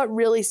 But what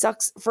really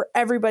sucks for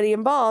everybody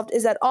involved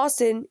is that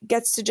Austin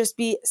gets to just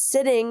be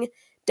sitting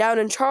down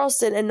in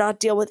Charleston and not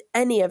deal with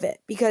any of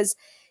it. Because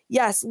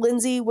yes,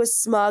 Lindsay was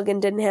smug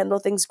and didn't handle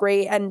things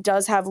great and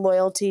does have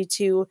loyalty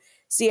to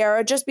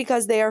Sierra just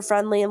because they are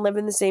friendly and live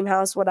in the same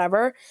house,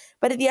 whatever.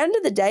 But at the end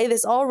of the day,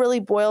 this all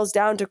really boils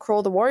down to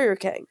Kroll the Warrior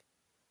King.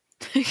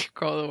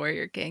 Kroll the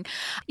Warrior King.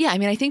 Yeah, I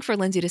mean, I think for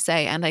Lindsay to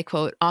say, and I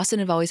quote, Austin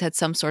have always had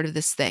some sort of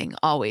this thing,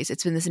 always.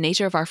 It's been this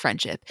nature of our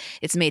friendship.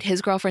 It's made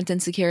his girlfriends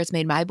insecure. It's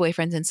made my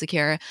boyfriends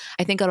insecure.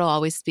 I think it'll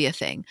always be a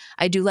thing.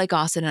 I do like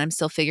Austin and I'm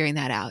still figuring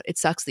that out. It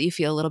sucks that you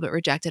feel a little bit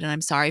rejected and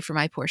I'm sorry for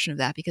my portion of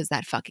that because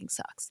that fucking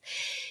sucks.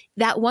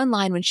 That one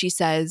line when she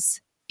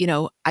says, you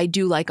know, I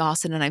do like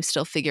Austin and I'm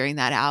still figuring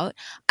that out.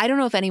 I don't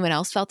know if anyone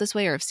else felt this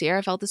way or if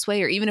Sierra felt this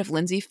way or even if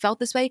Lindsay felt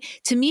this way.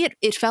 To me,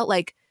 it felt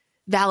like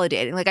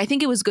validating. Like, I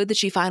think it was good that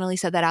she finally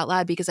said that out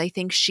loud because I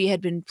think she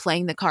had been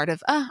playing the card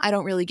of, I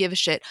don't really give a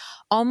shit,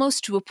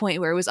 almost to a point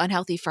where it was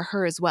unhealthy for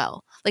her as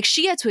well. Like,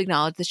 she had to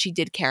acknowledge that she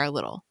did care a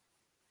little.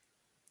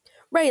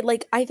 Right.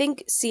 Like, I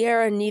think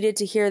Sierra needed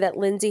to hear that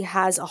Lindsay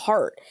has a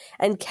heart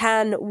and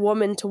can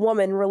woman to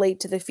woman relate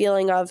to the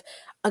feeling of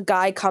a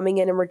guy coming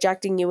in and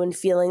rejecting you and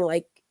feeling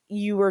like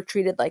you were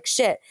treated like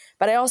shit.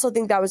 But I also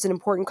think that was an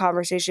important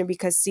conversation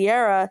because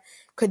Sierra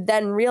could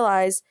then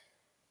realize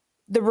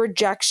the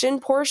rejection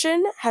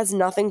portion has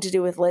nothing to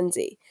do with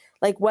Lindsay.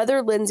 Like,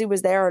 whether Lindsay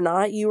was there or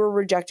not, you were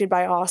rejected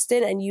by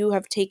Austin and you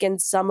have taken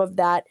some of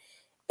that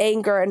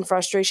anger and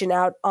frustration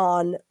out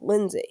on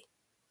Lindsay.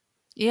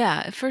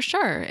 Yeah, for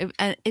sure.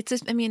 And it's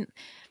just, I mean,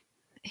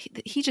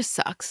 he just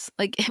sucks.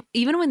 Like,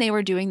 even when they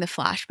were doing the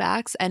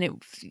flashbacks and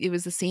it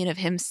was the scene of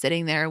him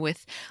sitting there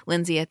with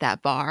Lindsay at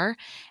that bar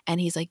and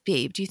he's like,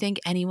 babe, do you think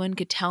anyone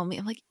could tell me?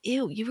 I'm like,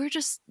 ew,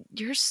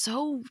 you're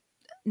so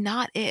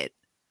not it.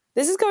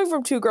 This is coming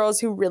from two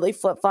girls who really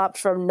flip-flopped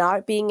from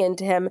not being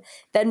into him,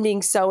 then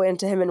being so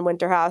into him in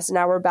Winter House.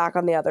 Now we're back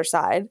on the other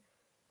side.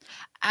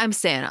 I'm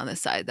staying on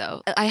this side,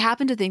 though. I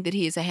happen to think that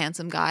he's a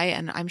handsome guy,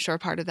 and I'm sure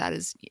part of that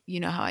is, you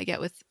know, how I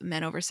get with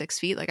men over 6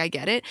 feet. Like, I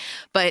get it.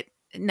 But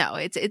no,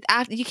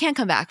 you can't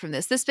come back from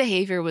this. This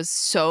behavior was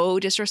so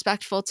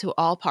disrespectful to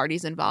all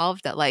parties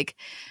involved that, like,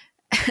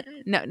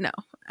 no.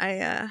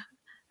 I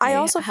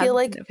also feel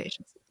like no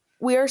patience.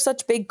 We are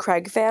such big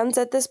Craig fans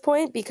at this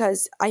point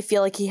because I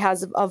feel like he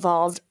has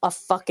evolved a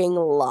fucking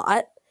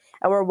lot.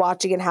 And we're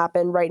watching it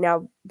happen right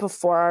now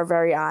before our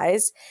very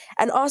eyes.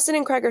 And Austin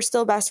and Craig are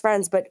still best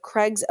friends, but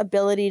Craig's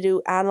ability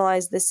to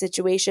analyze this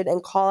situation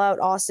and call out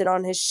Austin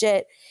on his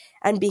shit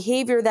and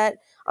behavior that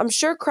I'm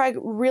sure Craig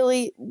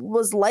really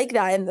was like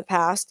that in the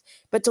past,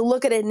 but to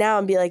look at it now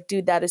and be like,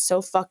 dude, that is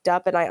so fucked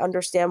up, and I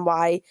understand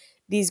why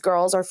these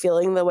girls are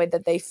feeling the way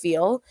that they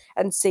feel,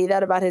 and say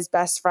that about his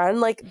best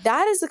friend, like,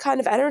 that is the kind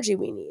of energy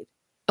we need.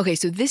 Okay,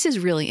 so this is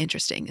really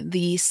interesting.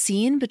 The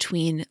scene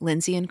between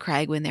Lindsay and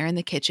Craig when they're in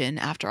the kitchen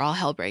after all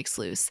hell breaks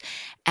loose,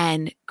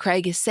 and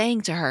Craig is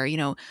saying to her,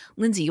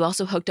 Lindsay, you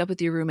also hooked up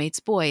with your roommate's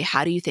boy.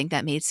 How do you think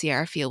that made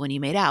Ciara feel when you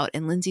made out?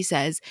 And Lindsay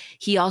says,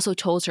 he also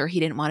told her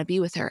he didn't want to be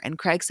with her. And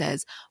Craig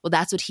says, well,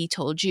 that's what he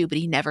told you, but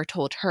he never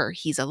told her.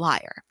 He's a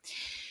liar.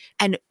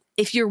 And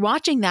if you're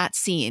watching that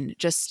scene,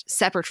 just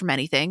separate from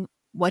anything,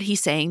 what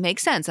he's saying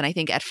makes sense. And I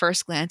think at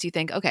first glance, you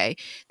think, okay,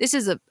 this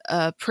is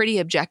a pretty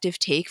objective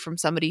take from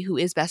somebody who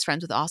is best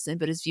friends with Austin,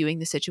 but is viewing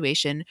the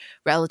situation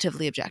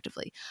relatively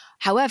objectively.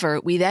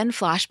 However, we then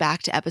flash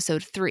back to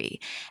episode 3.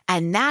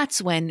 And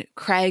that's when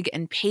Craig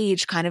and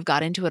Paige kind of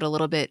got into it a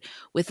little bit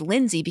with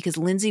Lindsay, because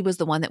Lindsay was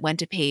the one that went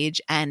to Paige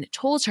and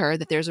told her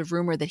that there's a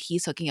rumor that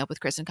he's hooking up with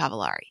Kristen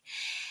Cavallari.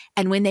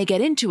 And when they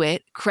get into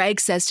it, Craig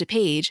says to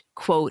Paige,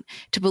 quote,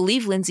 to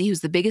believe Lindsay, who's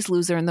the biggest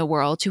loser in the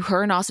world, who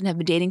her and Austin have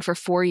been dating for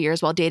 4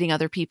 years while dating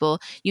other people,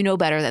 you know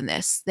better than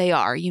this. They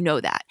are, you know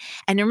that.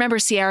 And remember,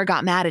 Ciara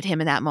got mad at him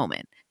in that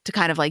moment to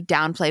kind of like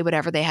downplay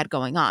whatever they had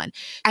going on.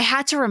 I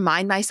had to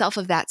remind myself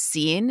of that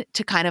scene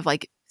to kind of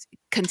like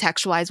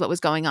contextualize what was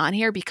going on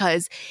here,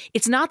 because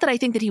it's not that I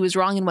think that he was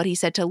wrong in what he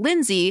said to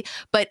Lindsay,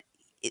 but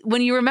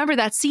when you remember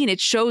that scene, it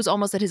shows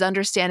almost that his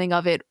understanding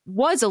of it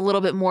was a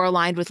little bit more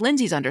aligned with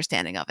Lindsay's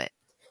understanding of it.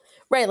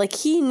 Right, like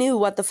he knew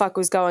what the fuck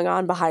was going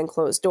on behind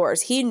closed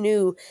doors. He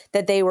knew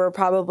that they were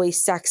probably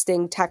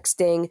sexting,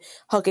 texting,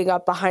 hooking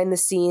up behind the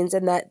scenes,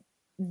 and that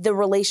the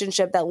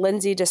relationship that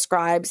Lindsay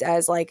describes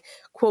as like,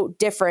 quote,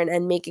 different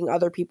and making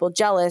other people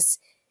jealous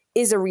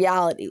is a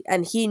reality,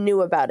 and he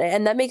knew about it.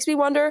 And that makes me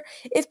wonder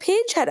if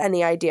Paige had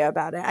any idea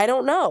about it. I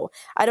don't know.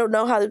 I don't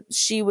know how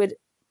she would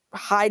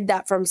hide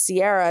that from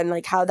Ciara, and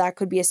like how that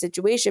could be a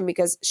situation,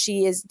 because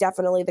she is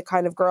definitely the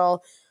kind of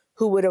girl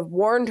who would have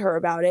warned her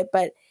about it.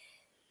 But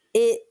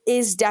it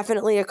is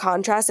definitely a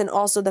contrast. And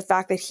also the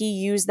fact that he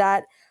used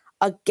that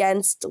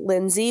against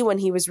Lindsay when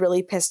he was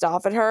really pissed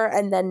off at her,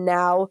 and then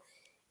now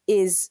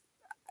is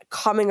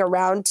coming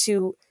around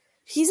to,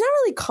 he's not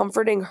really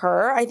comforting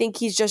her. I think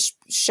he's just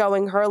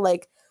showing her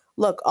like,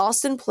 look,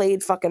 Austin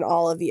played fucking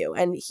all of you,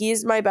 and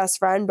he's my best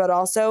friend, but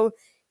also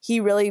he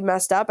really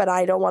messed up, and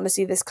I don't want to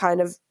see this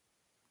kind of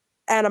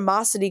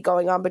animosity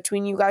going on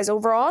between you guys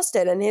over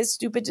Austin and his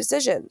stupid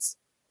decisions.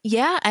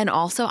 Yeah. And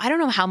also, I don't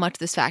know how much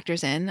this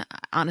factors in.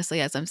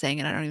 Honestly, as I'm saying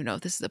it, I don't even know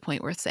if this is a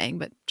point worth saying,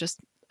 but just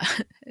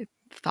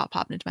thought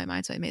popped into my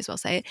mind, so I may as well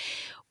say it.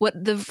 What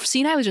the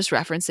scene I was just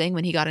referencing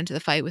when he got into the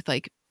fight with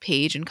like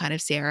Paige and kind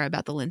of Ciara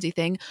about the Lindsay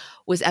thing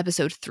was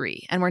episode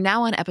 3. And we're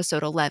now on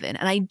episode 11.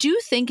 And I do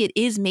think it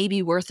is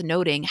maybe worth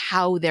noting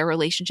how their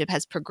relationship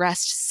has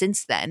progressed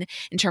since then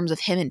in terms of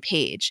him and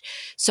Paige.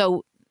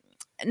 So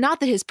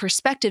not that his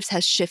perspectives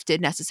has shifted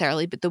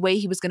necessarily, but the way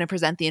he was going to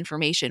present the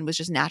information was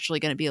just naturally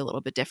going to be a little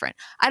bit different.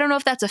 I don't know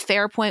if that's a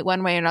fair point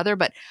one way or another,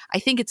 but I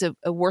think it's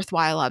a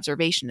worthwhile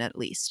observation at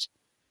least.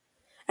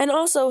 And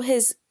also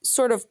his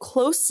sort of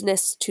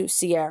closeness to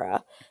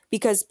Ciara,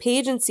 because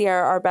Paige and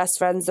Ciara are best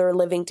friends. They're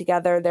living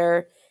together.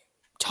 They're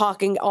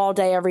talking all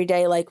day, every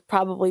day, like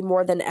probably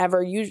more than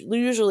ever,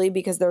 usually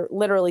because they're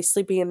literally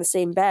sleeping in the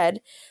same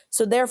bed.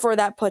 So therefore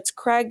that puts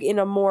Craig in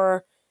a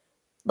more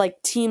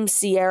like Team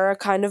Ciara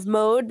kind of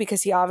mode,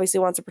 because he obviously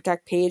wants to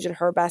protect Paige and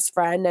her best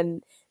friend,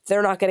 and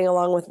they're not getting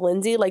along with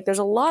Lindsay. Like there's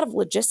a lot of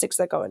logistics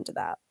that go into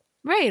that.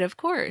 Right, of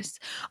course.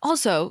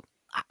 Also,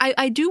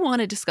 I do want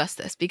to discuss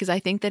this because I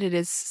think that it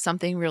is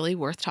something really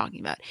worth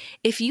talking about.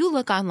 If you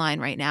look online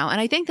right now,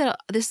 and I think that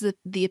this is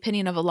the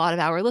opinion of a lot of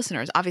our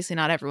listeners, obviously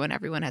not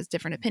everyone has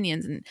different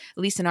opinions, and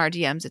at least in our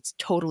DMs, it's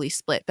totally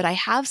split. But I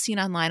have seen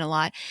online a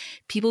lot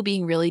people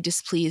being really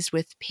displeased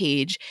with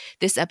Paige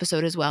this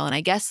episode as well. And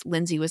I guess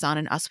Lindsay was on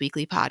an Us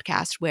Weekly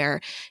podcast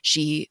where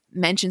she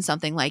mentioned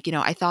something like,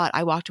 I thought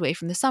I walked away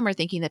from the summer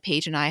thinking that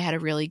Paige and I had a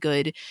really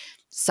good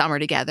summer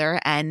together,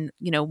 and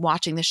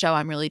watching the show,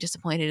 I'm really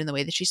disappointed in the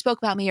way that she spoke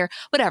about me, or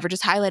whatever,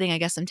 just highlighting I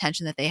guess some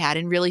tension that they had,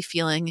 and really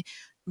feeling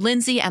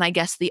Lindsay and I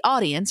guess the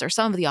audience, or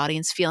some of the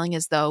audience, feeling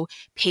as though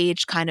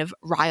Paige kind of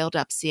riled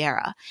up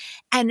Ciara.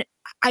 And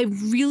I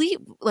really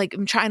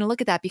I'm trying to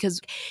look at that,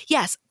 because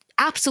yes,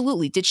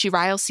 absolutely, did she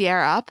rile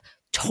Ciara up?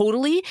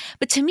 Totally.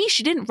 But to me,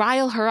 she didn't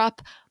rile her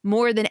up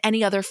more than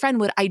any other friend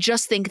would. I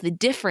just think the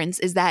difference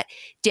is that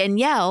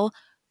Danielle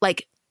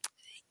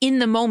in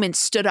the moment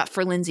stood up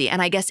for Lindsay.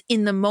 And I guess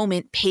in the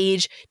moment,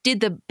 Paige did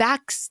the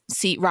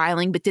backseat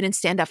riling, but didn't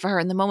stand up for her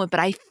in the moment.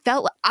 But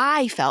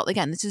I felt,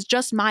 again, this is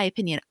just my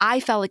opinion, I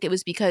felt like it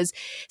was because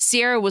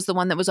Ciara was the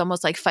one that was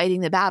almost like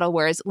fighting the battle,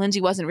 whereas Lindsay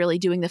wasn't really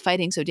doing the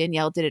fighting. So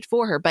Danielle did it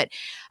for her. But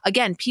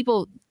again,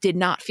 people did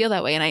not feel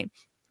that way. And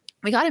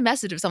we got a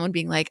message of someone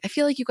being like, I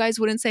feel like you guys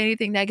wouldn't say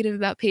anything negative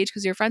about Paige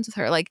because you're friends with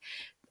her.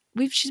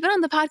 she's been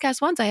on the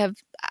podcast once.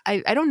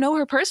 I don't know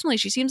her personally.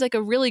 She seems like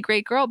a really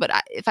great girl, but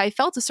if I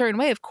felt a certain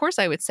way, of course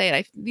I would say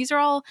it. These are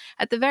all,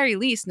 at the very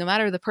least, no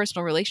matter the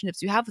personal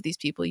relationships you have with these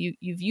people, you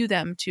view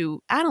them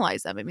to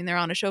analyze them. I mean, they're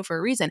on a show for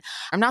a reason.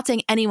 I'm not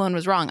saying anyone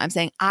was wrong. I'm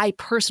saying I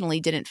personally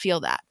didn't feel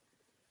that.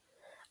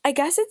 I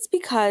guess it's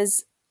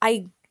because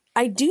I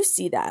do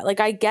see that. Like,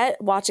 I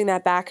get watching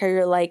that back how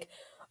you're like,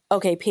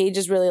 okay, Paige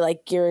is really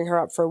like gearing her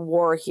up for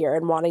war here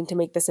and wanting to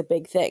make this a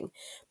big thing.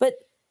 But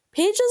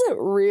Paige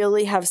doesn't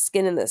really have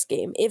skin in this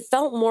game. It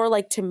felt more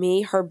like, to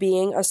me, her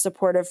being a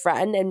supportive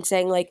friend and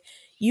saying like,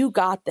 you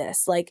got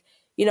this. Like,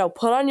 you know,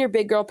 put on your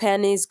big girl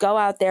panties, go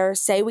out there,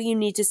 say what you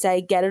need to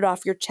say, get it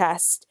off your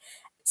chest.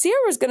 Sierra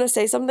was going to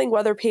say something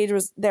whether Paige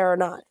was there or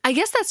not. I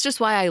guess that's just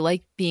why I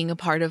like being a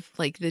part of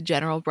like the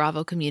general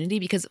Bravo community,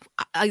 because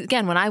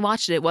again, when I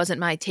watched it, it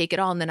wasn't my take at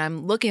all. And then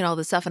I'm looking at all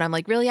this stuff and I'm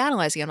like really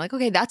analyzing it. I'm like,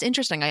 okay, that's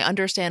interesting. I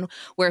understand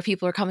where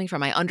people are coming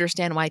from. I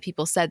understand why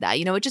people said that.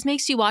 You know, it just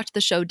makes you watch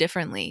the show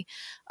differently.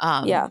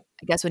 Yeah.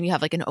 I guess when you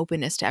have like an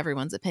openness to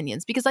everyone's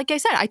opinions, because like I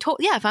said,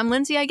 if I'm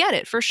Lindsay, I get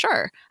it for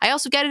sure. I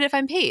also get it if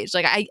I'm Paige.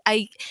 Like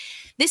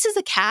this is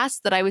a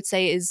cast that I would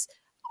say is,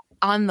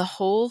 on the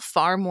whole,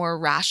 far more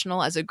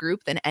rational as a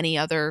group than any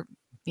other,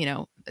 you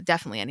know,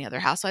 definitely any other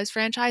Housewives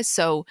franchise.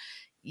 So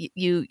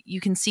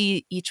you can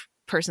see each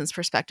person's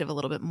perspective a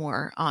little bit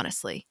more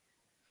honestly.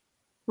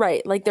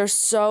 Right. Like, there's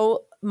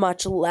so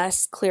much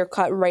less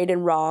clear-cut right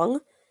and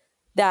wrong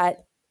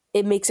that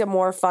it makes it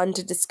more fun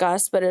to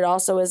discuss, but it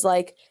also is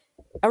like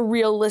a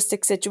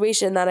realistic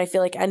situation that I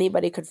feel like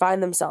anybody could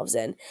find themselves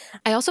in.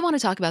 I also want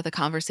to talk about the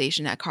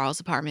conversation at Carl's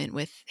apartment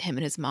with him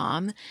and his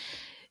mom.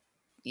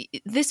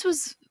 This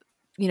was,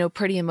 you know,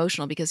 pretty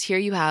emotional, because here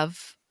you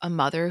have a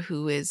mother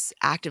who is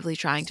actively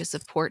trying to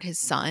support his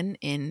son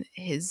in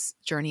his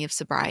journey of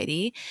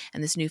sobriety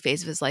and this new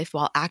phase of his life,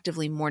 while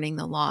actively mourning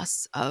the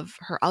loss of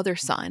her other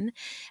son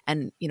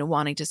and, you know,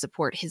 wanting to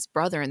support his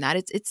brother in that.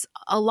 It's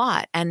a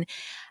lot. And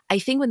I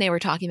think when they were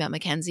talking about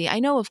Mackenzie, I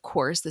know, of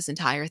course, this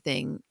entire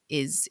thing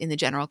is in the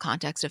general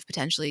context of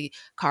potentially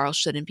Carl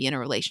shouldn't be in a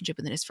relationship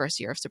within his first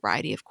year of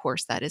sobriety. Of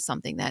course, that is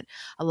something that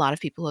a lot of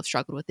people who have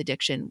struggled with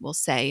addiction will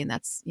say, and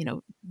that's, you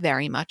know,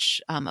 very much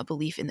a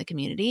belief in the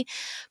community.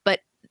 But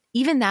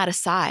even that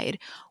aside,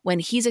 when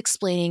he's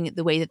explaining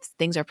the way that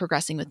things are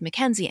progressing with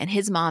Mackenzie and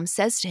his mom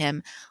says to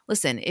him,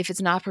 listen, if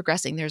it's not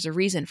progressing, there's a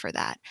reason for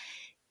that.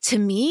 To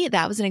me,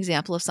 that was an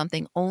example of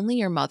something only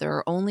your mother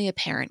or only a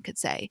parent could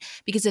say.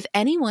 Because if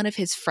any one of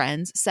his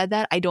friends said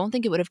that, I don't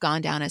think it would have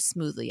gone down as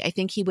smoothly. I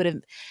think he would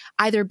have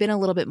either been a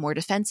little bit more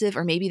defensive,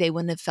 or maybe they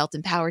wouldn't have felt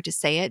empowered to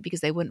say it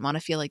because they wouldn't want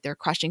to feel like they're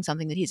crushing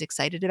something that he's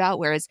excited about.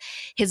 Whereas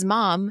his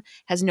mom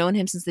has known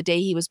him since the day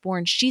he was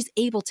born. She's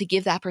able to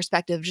give that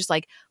perspective, just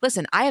like,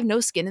 listen, I have no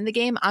skin in the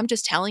game. I'm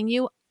just telling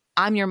you,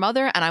 I'm your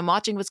mother and I'm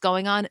watching what's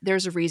going on.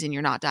 There's a reason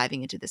you're not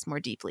diving into this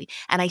more deeply.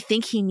 And I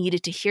think he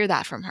needed to hear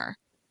that from her.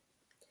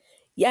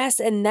 Yes,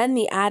 and then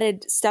the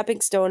added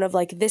stepping stone of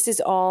like, this is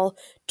all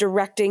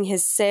directing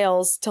his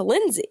sales to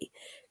Lindsay,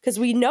 because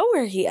we know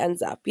where he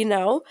ends up, you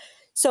know?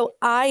 So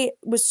I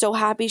was so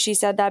happy she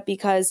said that,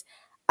 because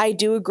I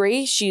do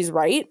agree she's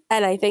right.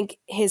 And I think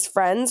his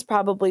friends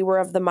probably were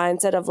of the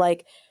mindset of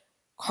like,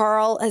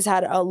 Carl has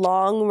had a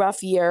long,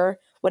 rough year.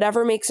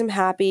 Whatever makes him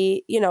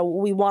happy, you know,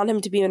 we want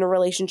him to be in a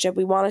relationship.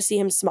 We want to see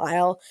him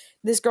smile.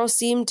 This girl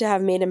seemed to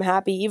have made him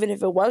happy, even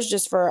if it was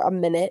just for a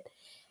minute.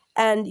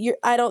 And you're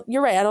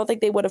right. I don't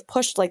think they would have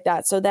pushed like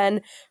that. So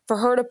then for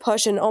her to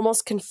push and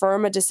almost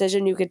confirm a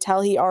decision you could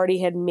tell he already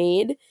had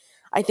made,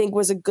 I think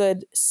was a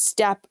good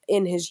step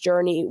in his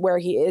journey where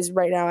he is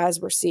right now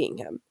as we're seeing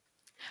him.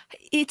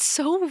 It's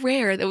so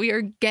rare that we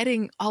are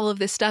getting all of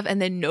this stuff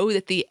and then know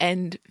that the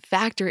end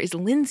factor is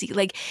Lindsay.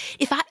 Like,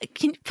 if I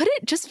can put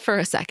it just for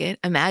a second,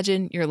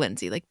 imagine you're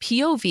Lindsay, like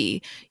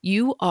POV,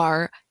 you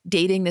are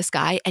dating this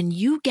guy and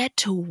you get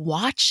to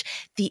watch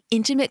the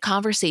intimate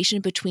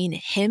conversation between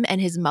him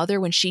and his mother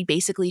when she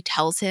basically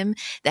tells him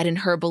that in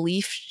her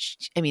belief,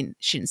 I mean,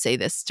 she didn't say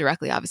this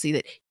directly, obviously,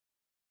 that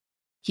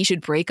he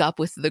should break up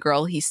with the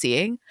girl he's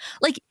seeing.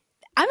 Like,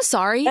 I'm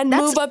sorry. And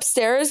move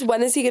upstairs?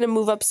 When is he going to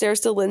move upstairs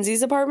to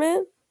Lindsay's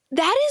apartment?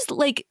 That is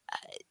like,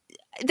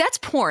 that's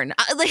porn.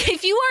 Like,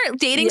 if you are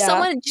dating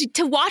someone,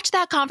 to watch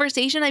that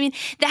conversation, I mean,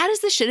 that is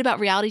the shit about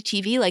reality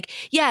TV. Like,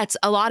 yeah, it's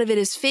a lot of it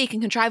is fake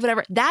and contrived,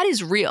 whatever. That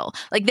is real.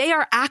 Like, they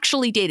are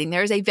actually dating.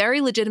 There is a very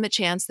legitimate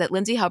chance that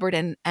Lindsay Hubbard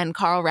and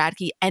Carl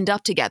Radke end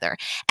up together.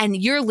 And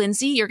you're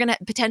Lindsay, you're going to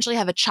potentially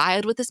have a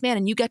child with this man,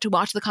 and you get to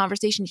watch the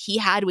conversation he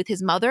had with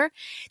his mother.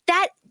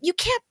 That, you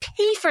can't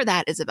pay for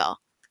that, Isabel.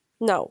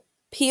 No.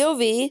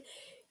 POV,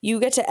 you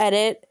get to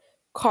edit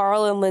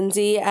Carl and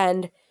Lindsay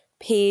and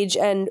Paige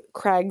and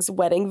Craig's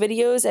wedding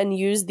videos and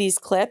use these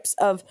clips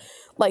of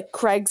like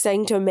Craig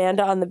saying to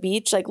Amanda on the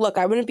beach, like, look,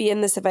 I wouldn't be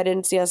in this if I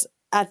didn't see us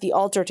at the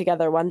altar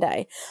together one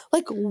day.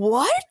 Like,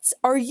 what?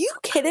 Are you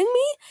kidding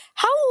me?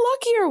 How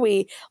lucky are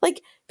we?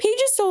 Like, Paige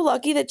is so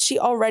lucky that she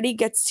already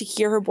gets to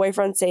hear her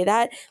boyfriend say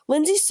that.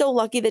 Lindsay's so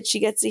lucky that she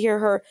gets to hear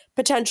her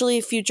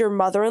potentially future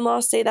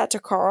mother-in-law say that to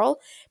Carl.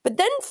 But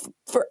then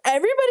for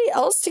everybody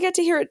else to get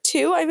to hear it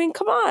too, I mean,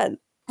 come on.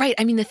 Right.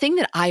 I mean, the thing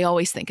that I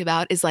always think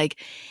about is like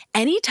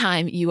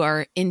anytime you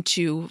are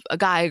into a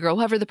guy, a girl,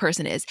 whoever the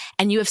person is,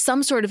 and you have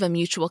some sort of a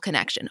mutual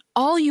connection,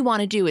 all you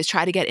want to do is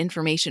try to get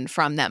information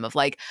from them of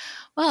like,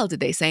 well, did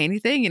they say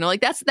anything?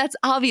 Like that's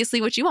obviously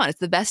what you want. It's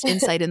the best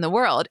insight in the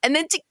world. And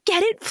then to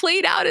get it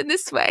played out in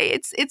this way,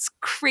 it's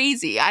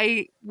crazy.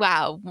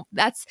 Wow.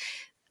 That's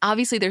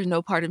obviously there's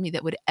no part of me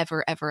that would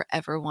ever, ever,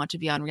 ever want to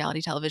be on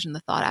reality television.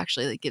 The thought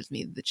actually like gives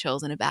me the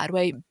chills in a bad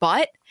way,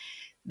 but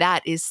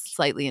that is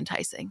slightly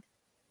enticing.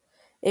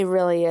 It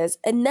really is.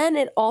 And then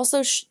it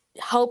also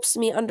helps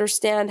me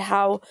understand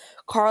how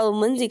Carl and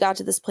Lindsay got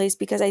to this place,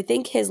 because I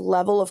think his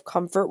level of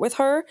comfort with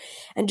her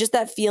and just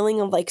that feeling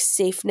of like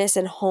safeness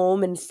and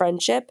home and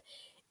friendship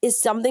is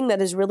something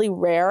that is really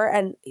rare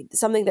and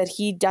something that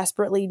he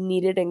desperately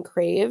needed and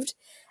craved.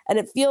 And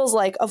it feels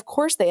like, of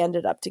course, they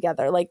ended up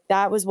together. Like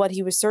that was what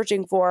he was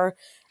searching for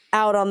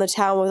out on the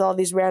town with all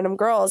these random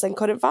girls and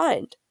couldn't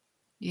find.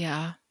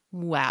 Yeah.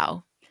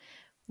 Wow.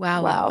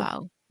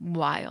 Wild.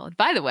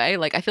 By the way,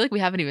 like I feel like we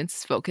haven't even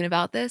spoken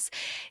about this.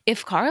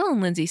 If Carl and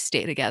Lindsay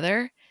stay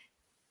together,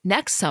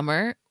 next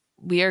summer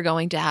we are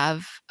going to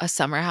have a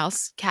summer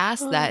house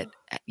cast that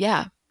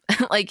it's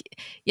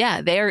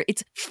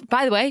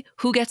by the way,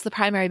 who gets the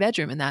primary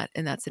bedroom in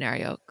that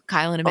scenario?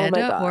 Kyle and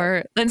Amanda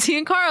or Lindsay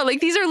and Carl?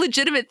 Like these are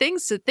legitimate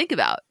things to think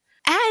about.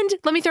 And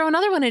let me throw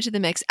another one into the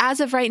mix. As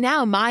of right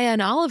now, Maya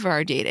and Oliver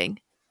are dating.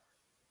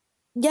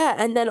 Yeah,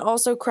 and then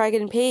also Craig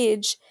and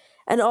Paige.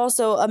 And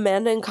also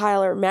Amanda and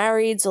Kyle are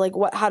married. So like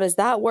how does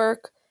that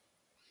work?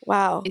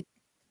 Wow.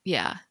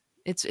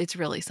 It's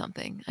really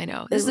something. I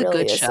know. This is really a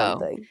good show.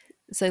 Something.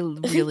 It's a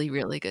really,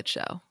 really good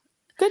show.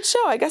 Good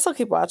show. I guess I'll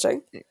keep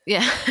watching.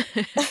 Yeah.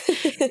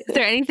 Is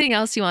there anything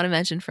else you want to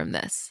mention from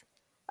this?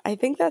 I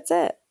think that's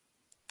it.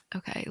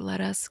 Okay, let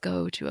us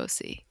go to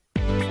OC.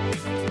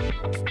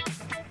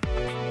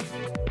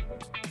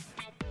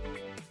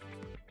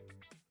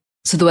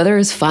 So the weather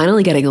is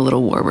finally getting a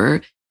little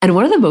warmer. And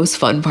one of the most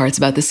fun parts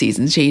about the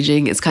seasons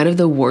changing is kind of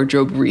the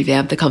wardrobe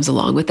revamp that comes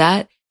along with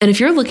that. And if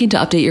you're looking to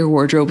update your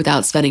wardrobe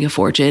without spending a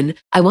fortune,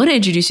 I want to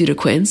introduce you to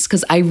Quince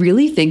because I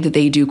really think that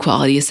they do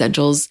quality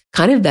essentials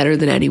kind of better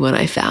than anyone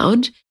I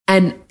found.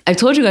 And I've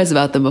told you guys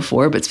about them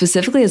before, but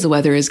specifically as the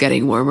weather is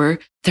getting warmer,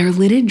 their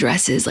linen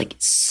dresses, like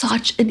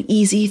such an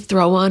easy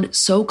throw on,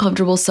 so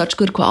comfortable, such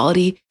good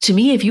quality. To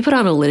me, if you put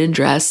on a linen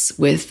dress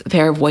with a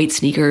pair of white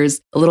sneakers,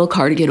 a little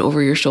cardigan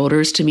over your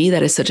shoulders, to me,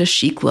 that is such a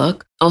chic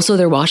look. Also,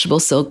 their washable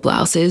silk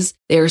blouses,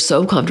 they are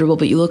so comfortable,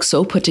 but you look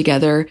so put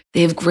together.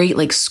 They have great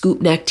like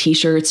scoop neck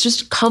t-shirts,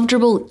 just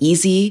comfortable,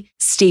 easy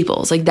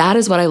staples. Like that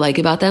is what I like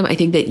about them. I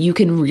think that you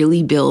can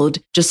really build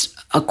just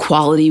a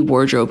quality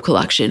wardrobe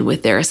collection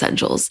with their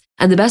essentials.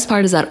 And the best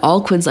part is that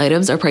all Quince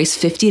items are priced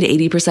 50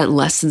 to 80%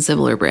 less than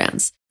similar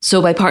brands.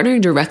 So by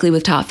partnering directly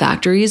with top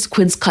factories,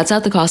 Quince cuts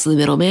out the cost of the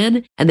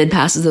middleman and then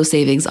passes those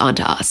savings on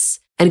to us.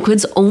 And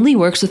Quince only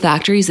works with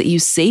factories that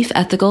use safe,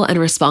 ethical, and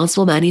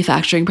responsible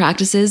manufacturing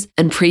practices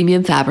and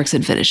premium fabrics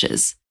and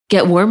finishes.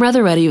 Get warm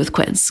weather ready with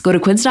Quince. Go to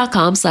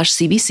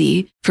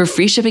quince.com/CBC for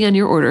free shipping on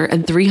your order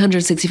and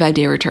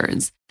 365-day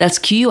returns. That's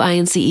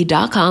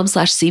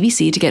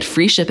QUINCE.com/CBC to get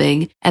free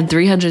shipping and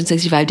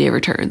 365-day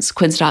returns.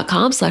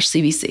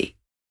 Quince.com/CBC.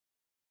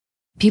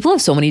 People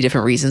have so many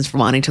different reasons for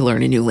wanting to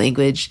learn a new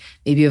language.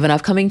 Maybe you have an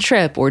upcoming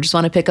trip or just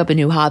want to pick up a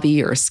new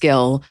hobby or a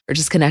skill or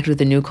just connect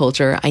with a new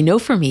culture. I know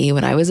for me,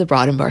 when I was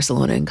abroad in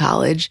Barcelona in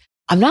college,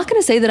 I'm not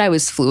going to say that I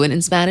was fluent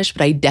in Spanish,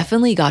 but I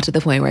definitely got to the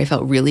point where I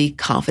felt really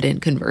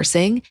confident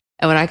conversing.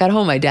 And when I got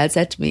home, my dad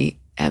said to me,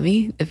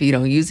 Emmy, if you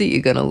don't use it,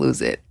 you're going to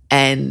lose it.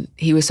 And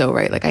he was so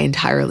right. Like I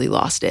entirely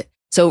lost it.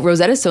 So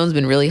Rosetta Stone's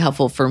been really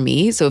helpful for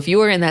me. So if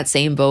you are in that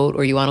same boat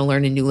or you want to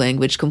learn a new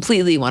language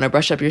completely, want to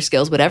brush up your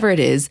skills, whatever it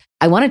is,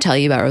 I want to tell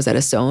you about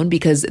Rosetta Stone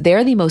because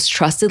they're the most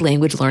trusted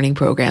language learning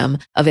program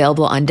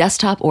available on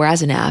desktop or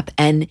as an app.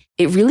 And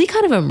it really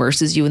kind of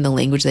immerses you in the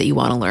language that you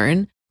want to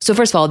learn. So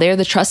first of all, they're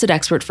the trusted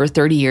expert for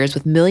 30 years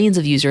with millions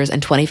of users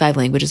and 25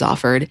 languages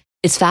offered.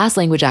 It's fast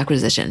language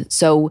acquisition.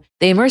 So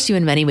they immerse you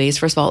in many ways.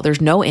 First of all,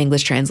 there's no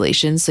English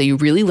translation. So you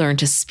really learn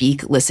to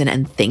speak, listen,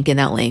 and think in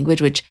that language,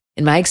 which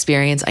in my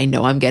experience, I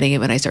know I'm getting it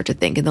when I start to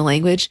think in the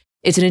language.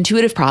 It's an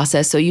intuitive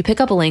process. So you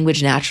pick up a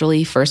language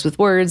naturally, first with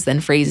words, then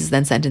phrases,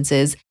 then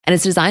sentences, and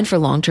it's designed for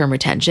long-term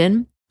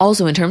retention.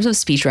 Also, in terms of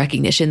speech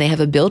recognition, they have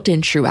a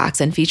built-in true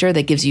accent feature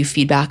that gives you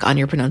feedback on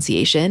your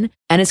pronunciation,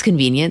 and it's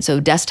convenient. So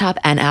desktop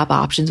and app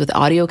options with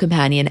audio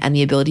companion and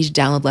the ability to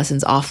download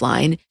lessons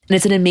offline. And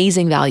it's an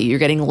amazing value. You're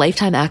getting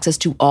lifetime access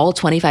to all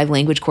 25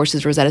 language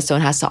courses Rosetta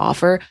Stone has to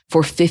offer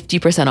for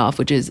 50% off,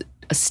 which is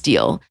a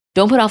steal.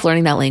 Don't put off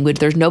learning that language.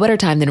 There's no better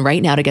time than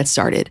right now to get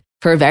started.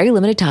 For a very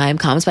limited time,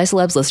 Comments by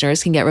Celebs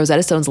listeners can get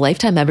Rosetta Stone's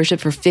lifetime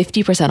membership for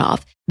 50%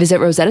 off. Visit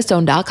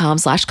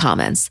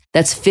rosettastone.com/comments.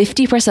 That's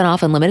 50%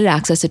 off unlimited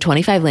access to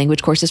 25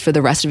 language courses for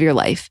the rest of your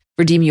life.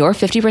 Redeem your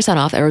 50%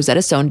 off at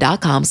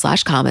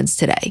rosettastone.com/comments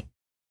today.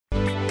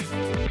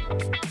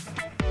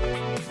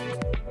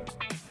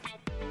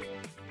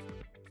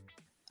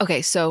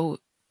 Okay, so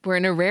we're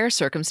in a rare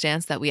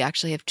circumstance that we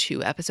actually have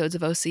 2 episodes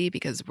of OC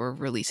because we're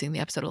releasing the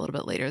episode a little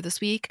bit later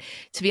this week.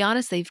 To be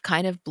honest, they've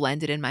kind of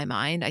blended in my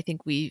mind. I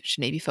think we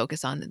should maybe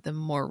focus on the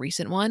more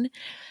recent one.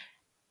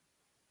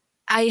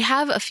 I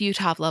have a few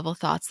top level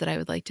thoughts that I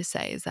would like to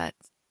say. Is that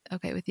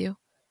okay with you?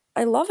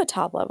 I love a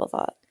top level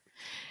thought.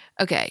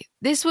 Okay,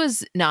 this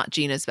was not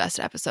Gina's best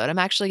episode. I'm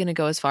actually going to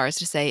go as far as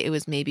to say it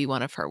was maybe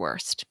one of her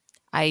worst.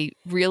 I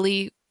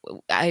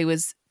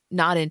was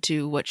not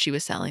into what she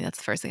was selling. That's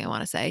the first thing I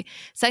want to say.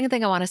 Second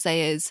thing I want to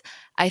say is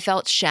I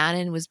felt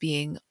Shannon was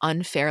being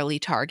unfairly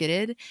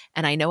targeted.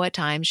 And I know at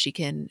times she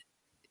can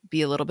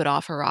be a little bit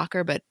off her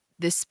rocker, but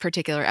this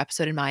particular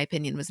episode, in my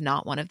opinion, was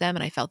not one of them.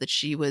 And I felt that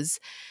she was,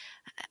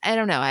 I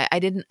don't know. I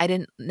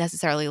didn't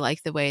necessarily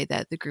like the way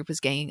that the group was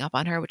ganging up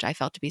on her, which I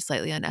felt to be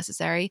slightly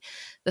unnecessary.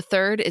 The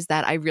third is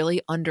that I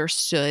really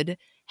understood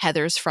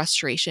Heather's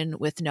frustration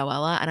with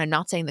Noella. And I'm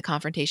not saying the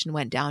confrontation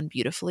went down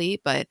beautifully,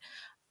 but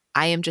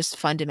I am just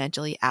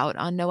fundamentally out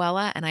on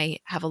Noella, and I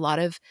have a lot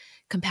of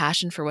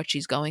compassion for what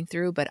she's going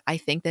through, but I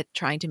think that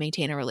trying to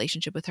maintain a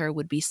relationship with her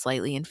would be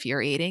slightly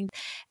infuriating.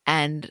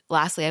 And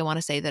lastly, I want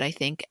to say that I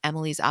think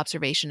Emily's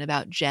observation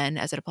about Jen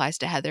as it applies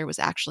to Heather was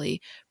actually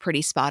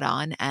pretty spot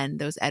on, and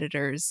those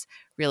editors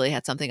really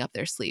had something up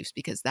their sleeves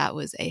because that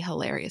was a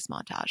hilarious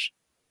montage.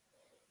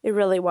 It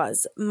really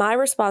was. My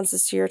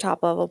responses to your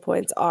top level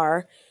points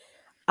are,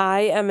 I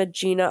am a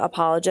Gina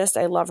apologist.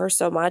 I love her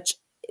so much.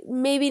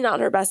 Maybe not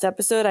her best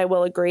episode, I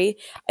will agree.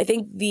 I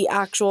think the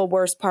actual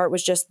worst part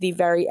was just the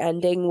very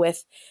ending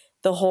with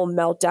the whole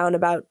meltdown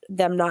about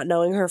them not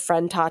knowing her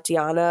friend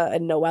Tatiana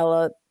and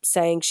Noella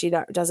saying she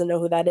doesn't know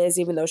who that is,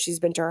 even though she's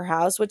been to her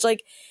house, which,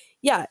 like,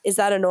 yeah, is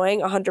that annoying?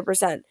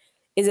 100%.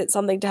 Is it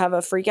something to have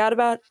a freak out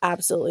about?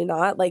 Absolutely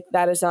not. Like,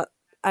 that is not,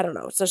 I don't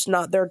know, it's just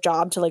not their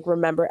job to, like,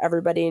 remember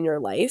everybody in your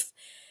life.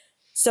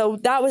 So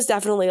that was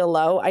definitely a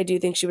low. I do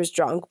think she was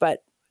drunk,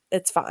 but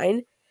it's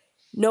fine.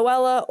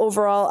 Noella,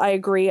 overall, I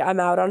agree.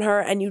 I'm out on her.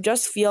 And you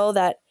just feel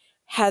that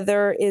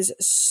Heather is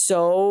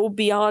so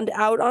beyond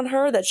out on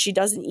her that she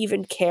doesn't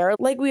even care.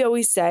 Like we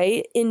always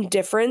say,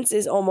 indifference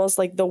is almost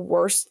like the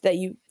worst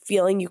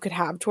feeling you could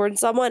have towards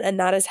someone. And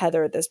that is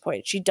Heather at this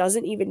point. She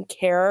doesn't even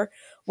care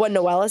what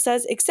Noella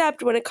says,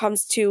 except when it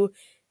comes to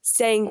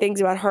saying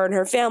things about her and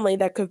her family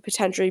that could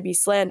potentially be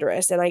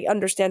slanderous. And I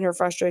understand her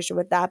frustration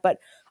with that. But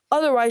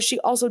otherwise, she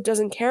also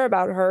doesn't care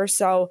about her.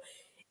 So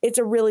it's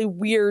a really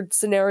weird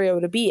scenario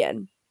to be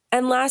in.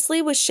 And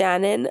lastly, with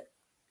Shannon,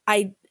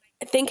 I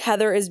think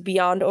Heather is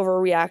beyond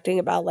overreacting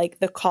about, like,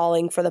 the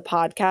calling for the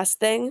podcast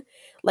thing.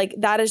 Like,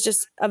 that is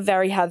just a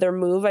very Heather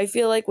move, I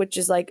feel like, which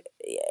is like,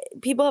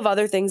 people have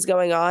other things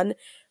going on.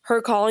 Her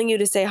calling you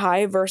to say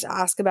hi versus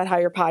ask about how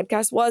your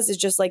podcast was is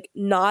just, like,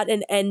 not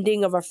an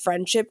ending of a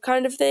friendship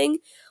kind of thing.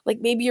 Like,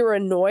 maybe you're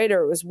annoyed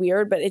or it was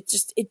weird, but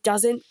it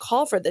doesn't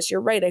call for this. You're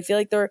right. I feel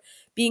like they're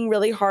being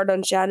really hard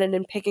on Shannon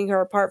and picking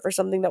her apart for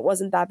something that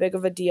wasn't that big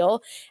of a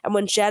deal. And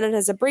when Shannon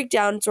has a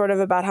breakdown sort of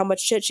about how much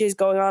shit she's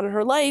going on in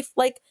her life,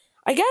 like,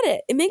 I get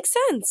it. It makes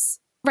sense.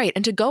 Right.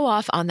 And to go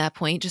off on that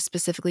point, just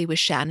specifically with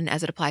Shannon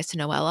as it applies to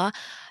Noella,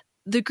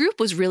 the group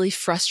was really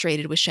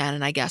frustrated with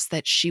Shannon, I guess,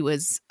 that she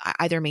was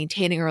either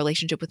maintaining a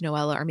relationship with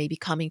Noella or maybe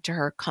coming to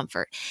her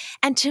comfort.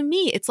 And to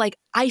me, it's like,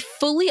 I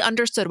fully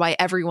understood why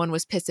everyone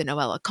was pissed at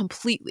Noella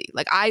completely.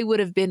 Like, I would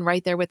have been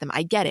right there with them.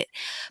 I get it.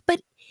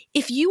 But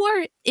if you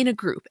are in a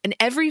group and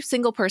every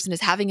single person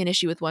is having an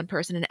issue with one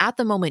person, and at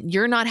the moment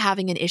you're not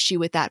having an issue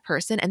with that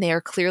person and they are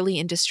clearly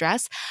in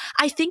distress,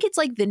 I think it's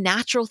like the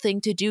natural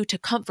thing to do to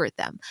comfort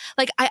them.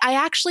 Like, I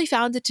actually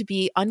found it to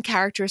be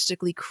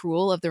uncharacteristically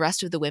cruel of the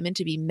rest of the women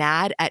to be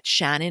mad at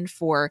Shannon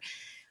for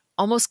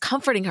almost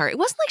comforting her. It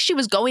wasn't like she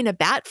was going to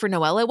bat for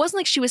Noella. It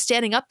wasn't like she was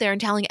standing up there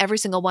and telling every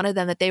single one of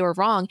them that they were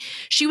wrong.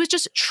 She was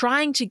just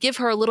trying to give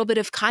her a little bit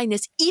of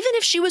kindness, even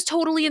if she was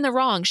totally in the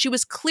wrong. She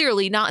was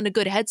clearly not in a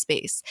good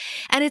headspace.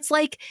 And it's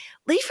like,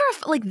 leave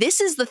her, like, this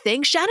is the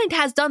thing. Shannon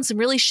has done some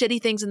really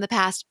shitty things in the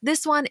past.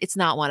 This one, it's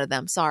not one of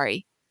them.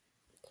 Sorry.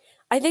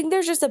 I think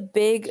there's just a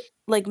big,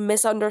 like,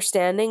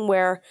 misunderstanding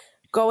where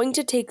going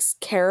to take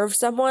care of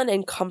someone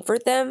and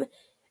comfort them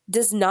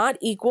does not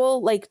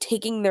equal, like,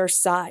 taking their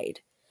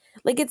side.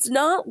 Like, it's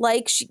not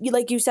like,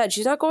 like you said,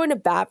 she's not going to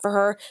bat for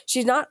her.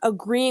 She's not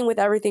agreeing with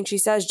everything she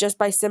says just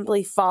by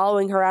simply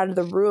following her out of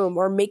the room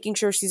or making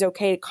sure she's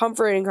okay,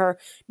 comforting her,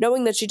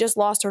 knowing that she just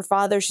lost her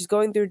father. She's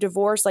going through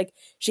divorce. Like,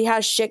 she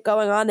has shit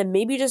going on and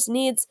maybe just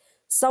needs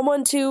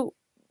someone to,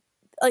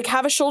 like,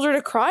 have a shoulder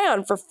to cry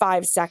on for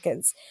 5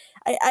 seconds.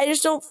 I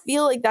just don't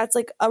feel like that's,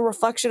 like, a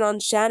reflection on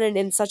Shannon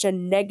in such a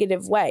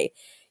negative way.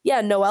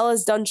 Yeah,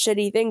 Noella's done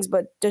shitty things,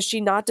 but does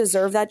she not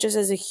deserve that just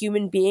as a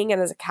human being and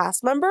as a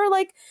cast member?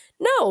 Like,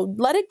 no,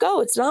 let it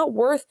go. It's not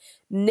worth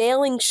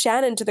nailing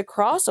Shannon to the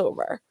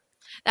crossover.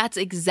 That's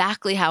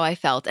exactly how I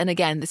felt. And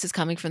again, this is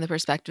coming from the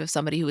perspective of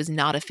somebody who is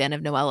not a fan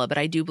of Noella, but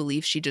I do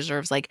believe she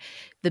deserves, like,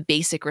 the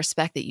basic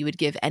respect that you would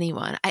give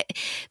anyone.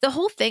 The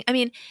whole thing, I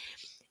mean,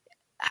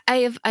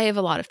 I have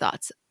a lot of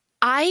thoughts.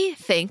 I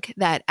think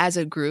that as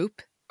a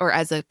group or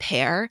as a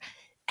pair,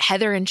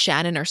 Heather and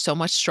Shannon are so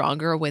much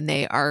stronger when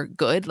they are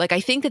good. Like,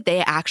 I think that they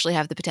actually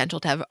have the potential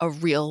to have a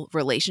real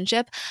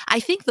relationship. I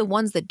think the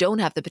ones that don't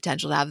have the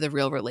potential to have the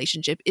real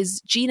relationship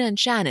is Gina and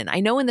Shannon.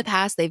 I know in the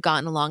past they've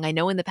gotten along. I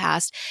know in the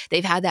past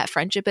they've had that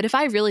friendship. But if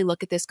I really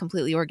look at this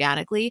completely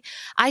organically,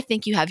 I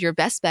think you have your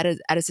best bet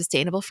at a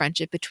sustainable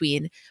friendship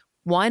between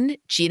 1,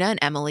 Gina and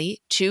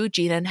Emily, 2,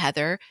 Gina and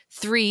Heather,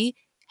 3,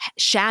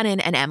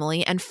 Shannon and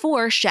Emily, and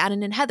 4,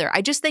 Shannon and Heather.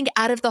 I just think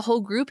out of the whole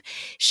group,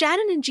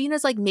 Shannon and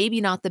Gina's like maybe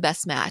not the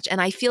best match.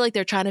 And I feel like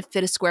they're trying to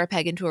fit a square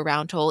peg into a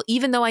round hole,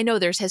 even though I know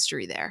there's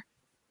history there.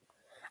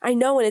 I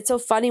know, and it's so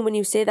funny when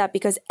you say that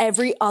because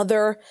every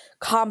other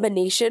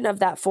combination of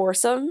that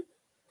foursome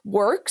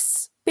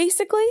works,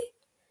 basically.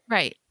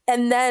 Right.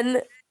 And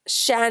then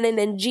Shannon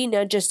and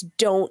Gina just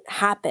don't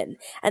happen.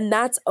 And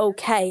that's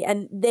okay.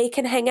 And they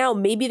can hang out.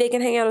 Maybe they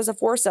can hang out as a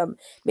foursome.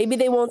 Maybe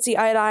they won't see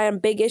eye to eye on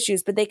big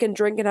issues, but they can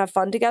drink and have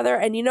fun together.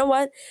 And you know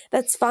what?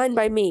 That's fine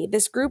by me.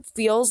 This group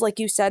feels, like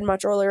you said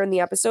much earlier in the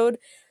episode,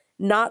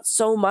 not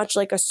so much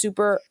like a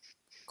super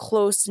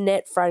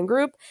close-knit friend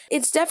group.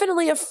 It's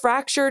definitely a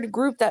fractured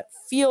group that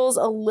feels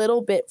a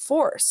little bit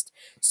forced.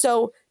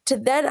 So to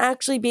then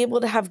actually be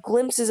able to have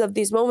glimpses of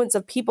these moments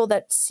of people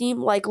that seem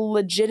like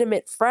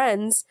legitimate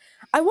friends,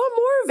 I want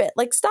more of it.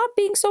 Like, stop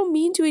being so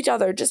mean to each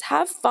other. Just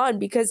have fun,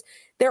 because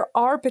there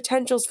are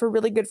potentials for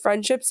really good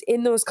friendships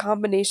in those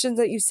combinations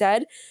that you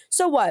said.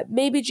 So what?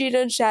 Maybe Gina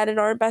and Shannon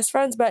aren't best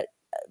friends, but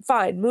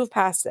fine, move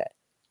past it.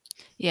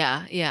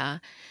 Yeah, yeah.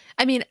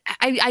 I mean,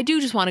 I do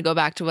just want to go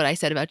back to what I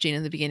said about Gina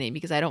in the beginning,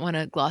 because I don't want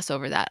to gloss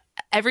over that.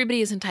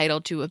 Everybody is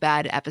entitled to a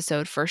bad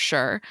episode for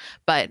sure,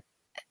 but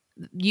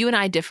you and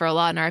I differ a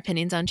lot in our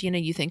opinions on Gina.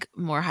 You think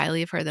more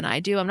highly of her than I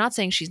do. I'm not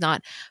saying she's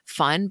not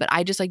fun, but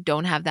I just like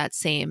don't have that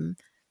same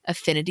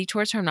affinity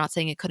towards her. I'm not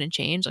saying it couldn't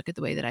change. Look at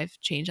the way that I've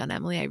changed on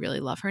Emily. I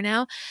really love her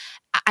now.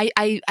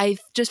 I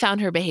just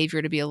found her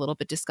behavior to be a little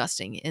bit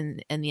disgusting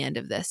in the end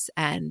of this,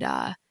 and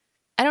I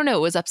don't know.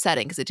 It was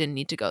upsetting because it didn't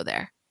need to go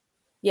there.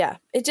 Yeah,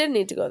 it didn't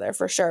need to go there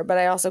for sure, but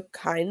I also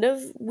kind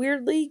of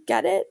weirdly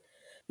get it.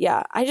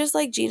 Yeah, I just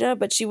like Gina,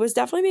 but she was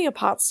definitely being a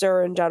pot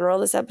stirrer in general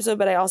this episode,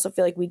 but I also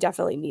feel like we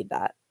definitely need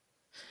that.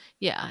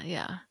 Yeah,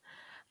 yeah.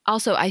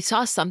 Also, I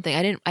saw something.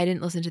 I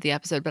didn't listen to the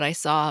episode, but I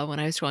saw when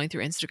I was scrolling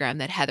through Instagram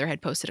that Heather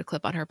had posted a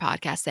clip on her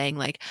podcast saying,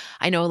 like,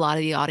 I know a lot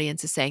of the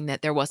audience is saying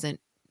that there wasn't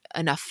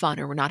enough fun,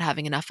 or we're not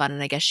having enough fun.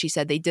 And I guess she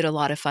said they did a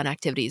lot of fun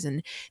activities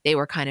and they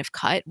were kind of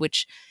cut,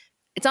 which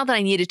it's not that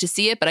I needed to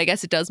see it, but I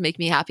guess it does make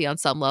me happy on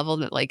some level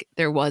that like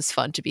there was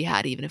fun to be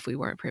had, even if we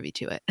weren't privy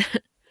to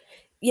it.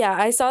 Yeah,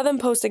 I saw them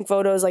posting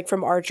photos like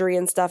from archery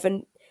and stuff,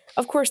 and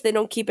of course they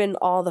don't keep in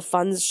all the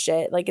fun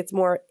shit. Like, it's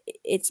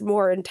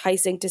more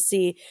enticing to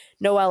see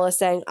Noella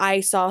saying, I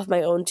saw with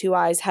my own two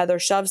eyes Heather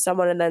shove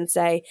someone, and then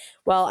say,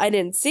 well, I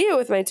didn't see it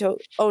with my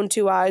own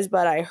two eyes,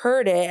 but I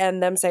heard it,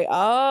 and them say,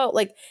 oh,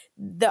 like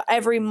the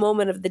every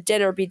moment of the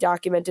dinner be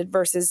documented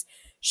versus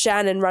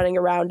Shannon running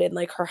around in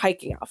like her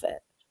hiking outfit.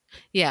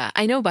 Yeah,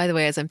 I know, by the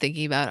way, as I'm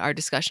thinking about our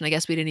discussion, I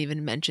guess we didn't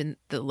even mention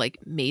the like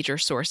major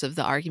source of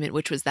the argument,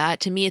 which was that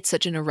to me, it's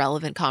such an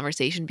irrelevant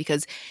conversation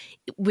because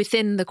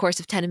within the course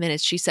of 10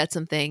 minutes, she said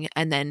something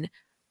and then,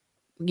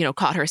 you know,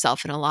 caught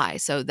herself in a lie.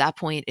 So that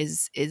point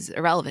is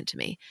irrelevant to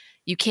me.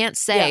 You can't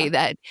say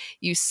that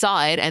you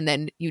saw it and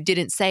then you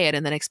didn't say it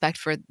and then expect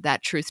for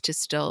that truth to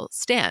still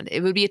stand.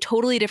 It would be a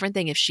totally different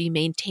thing if she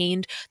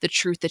maintained the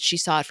truth that she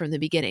saw it from the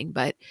beginning,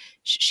 but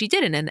she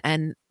didn't.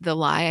 And the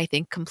lie, I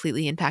think,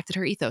 completely impacted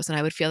her ethos. And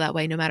I would feel that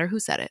way no matter who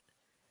said it.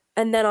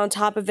 And then on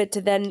top of it,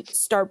 to then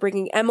start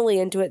bringing Emily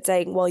into it,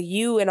 saying, well,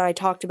 you and I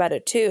talked about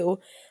it too.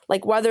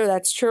 Like, whether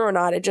that's true or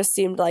not, it just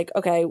seemed like,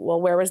 okay,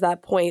 well, where was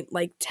that point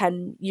like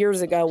 10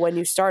 years ago when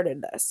you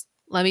started this?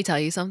 Let me tell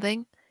you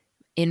something.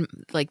 In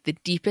like the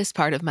deepest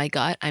part of my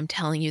gut, I'm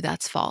telling you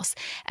that's false.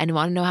 And you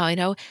want to know how I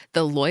know?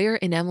 The lawyer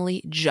in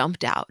Emily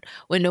jumped out.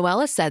 When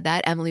Noella said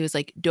that, Emily was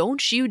like,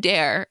 don't you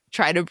dare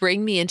try to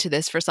bring me into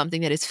this for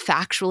something that is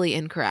factually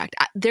incorrect.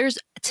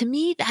 To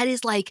me, that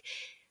is like,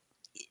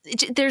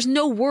 there's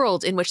no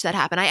world in which that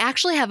happened. I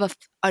actually have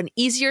an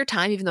easier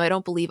time, even though I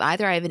don't believe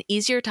either. I have an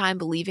easier time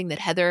believing that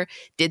Heather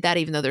did that,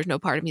 even though there's no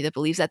part of me that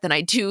believes that, than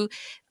I do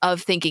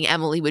of thinking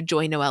Emily would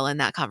join Noella in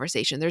that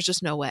conversation. There's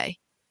just no way.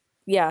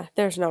 Yeah,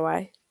 there's no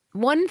way.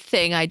 One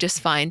thing I just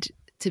find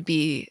to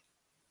be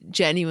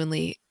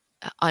genuinely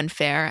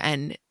unfair,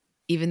 and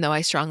even though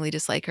I strongly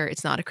dislike her,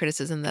 it's not a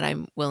criticism that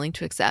I'm willing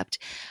to accept.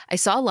 I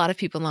saw a lot of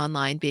people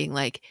online being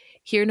like,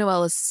 here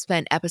Noella's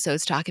spent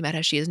episodes talking about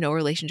how she has no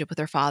relationship with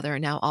her father,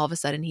 and now all of a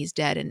sudden he's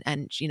dead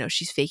and you know,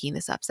 she's faking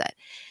this upset.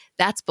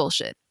 That's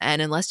bullshit.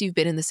 And unless you've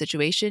been in the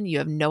situation, you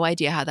have no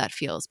idea how that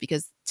feels,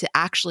 because to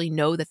actually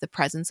know that the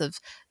presence of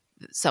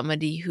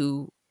somebody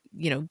who,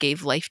 you know,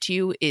 gave life to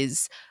you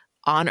is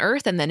on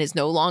Earth and then is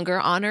no longer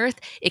on Earth,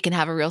 it can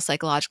have a real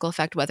psychological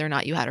effect whether or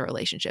not you had a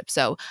relationship.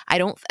 So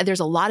there's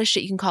a lot of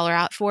shit you can call her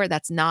out for.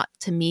 That's not,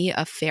 to me,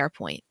 a fair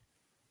point.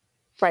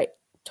 Right.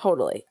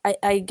 Totally.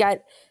 I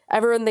get,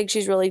 everyone thinks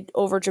she's really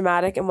over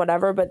dramatic and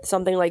whatever, but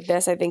something like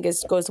this I think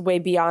goes way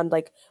beyond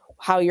like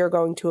how you're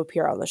going to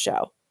appear on the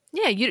show.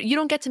 Yeah, you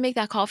don't get to make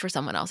that call for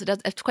someone else. It does.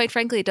 Quite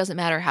frankly, it doesn't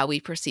matter how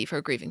we perceive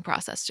her grieving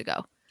process to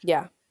go.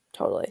 Yeah,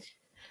 totally.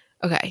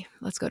 Okay,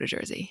 let's go to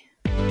Jersey.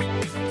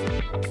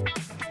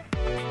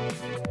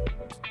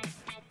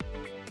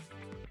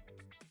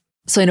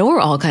 So I know we're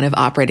all kind of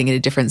operating at a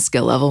different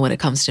skill level when it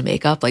comes to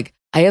makeup. Like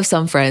I have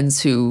some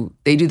friends who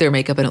they do their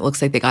makeup and it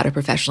looks like they got it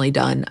professionally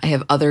done. I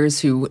have others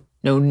who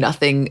know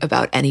nothing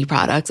about any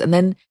products. And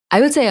then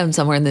I would say I'm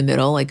somewhere in the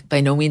middle. Like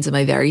by no means am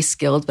I very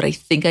skilled, but I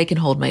think I can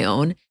hold my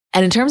own.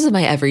 And in terms of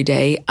my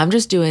everyday, I'm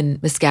just doing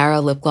mascara,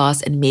 lip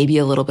gloss, and maybe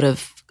a little bit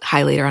of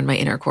highlighter on my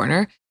inner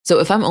corner. So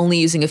if I'm only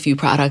using a few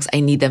products, I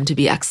need them to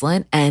be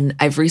excellent. And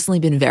I've recently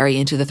been very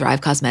into the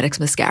Thrive Cosmetics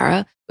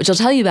mascara, which I'll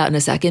tell you about in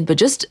a second, but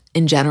just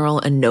in general,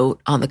 a note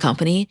on the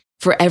company.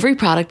 For every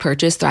product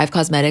purchase, Thrive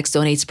Cosmetics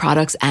donates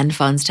products and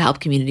funds to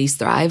help communities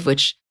thrive,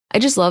 which I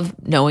just love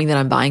knowing that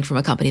I'm buying from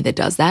a company that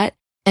does that.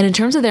 And in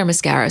terms of their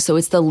mascara, so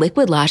it's the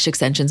Liquid Lash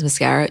Extensions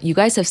mascara. You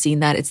guys have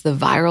seen that. It's the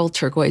viral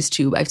turquoise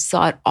tube. I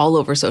saw it all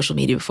over social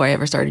media before I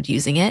ever started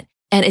using it.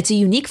 And it's a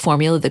unique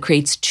formula that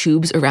creates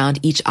tubes around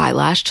each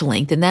eyelash to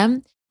lengthen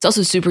them. It's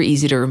also super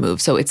easy to remove.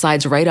 So it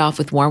slides right off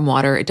with warm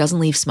water. It doesn't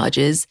leave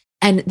smudges.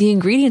 And the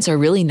ingredients are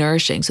really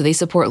nourishing. So they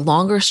support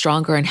longer,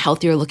 stronger, and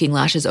healthier looking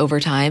lashes over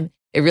time.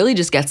 It really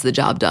just gets the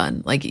job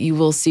done. Like you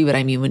will see what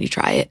I mean when you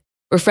try it.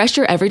 Refresh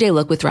your everyday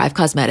look with Thrive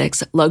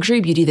Cosmetics,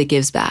 luxury beauty that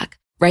gives back.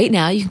 Right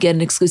now, you can get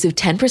an exclusive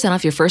 10%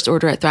 off your first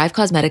order at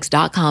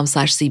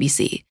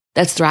thrivecosmetics.com/CBC.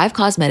 That's Thrive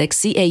Cosmetics,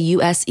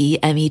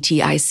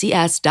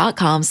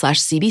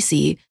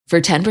 CAUSEMETICS.com/CBC for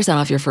 10%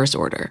 off your first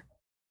order.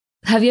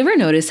 Have you ever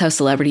noticed how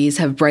celebrities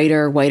have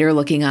brighter, whiter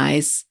looking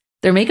eyes?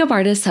 Their makeup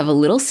artists have a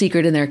little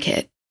secret in their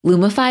kit: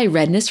 Lumify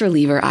Redness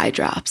Reliever Eye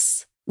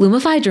Drops.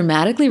 Lumify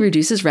dramatically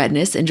reduces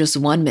redness in just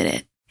 1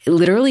 minute. It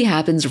literally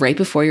happens right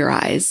before your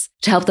eyes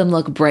to help them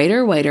look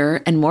brighter,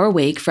 whiter, and more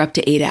awake for up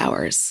to 8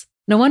 hours.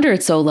 No wonder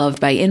it's so loved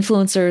by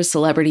influencers,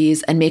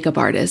 celebrities, and makeup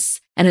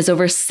artists, and has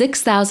over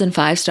 6,000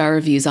 5-star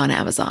reviews on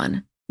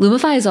Amazon.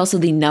 Lumify is also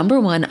the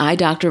 #1 eye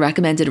doctor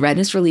recommended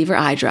redness reliever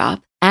eye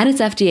drop, and it's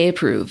FDA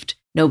approved.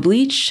 No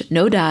bleach,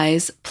 no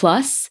dyes,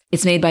 plus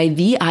it's made by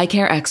the eye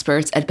care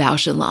experts at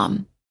Bausch &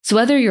 Lomb. So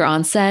whether you're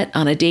on set,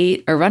 on a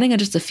date, or running on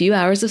just a few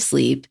hours of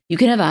sleep, you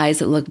can have eyes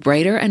that look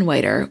brighter and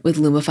whiter with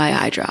Lumify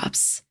eye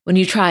drops. When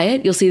you try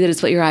it, you'll see that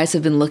it's what your eyes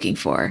have been looking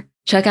for.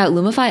 Check out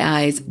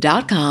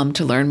lumifyeyes.com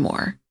to learn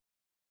more.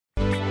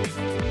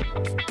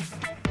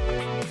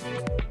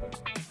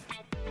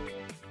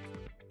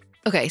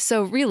 Okay,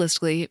 so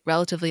realistically,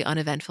 relatively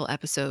uneventful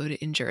episode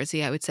in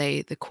Jersey. I would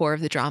say the core of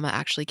the drama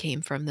actually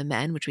came from the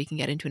men, which we can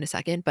get into in a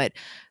second, but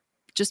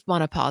just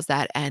want to pause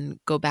that and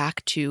go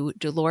back to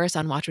Dolores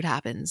on Watch What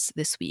Happens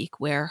this week,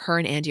 where her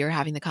and Andy are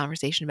having the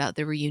conversation about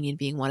the reunion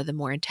being one of the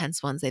more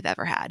intense ones they've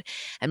ever had.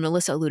 And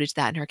Melissa alluded to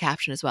that in her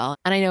caption as well.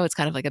 And I know it's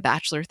kind of like a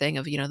Bachelor thing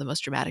of, the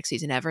most dramatic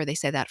season ever. They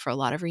say that for a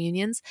lot of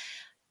reunions.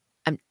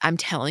 I'm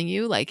telling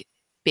you, like,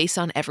 based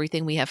on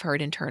everything we have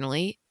heard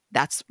internally,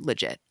 that's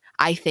legit.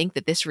 I think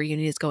that this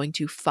reunion is going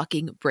to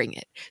fucking bring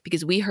it,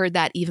 because we heard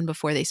that even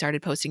before they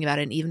started posting about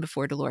it and even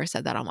before Dolores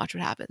said that on Watch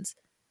What Happens.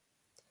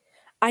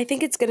 I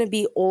think it's going to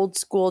be old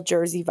school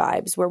Jersey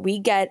vibes where we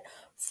get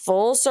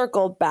full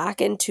circle back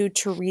into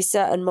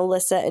Teresa and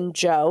Melissa and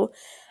Joe.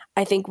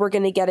 I think we're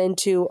going to get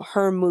into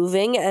her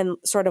moving and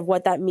sort of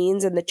what that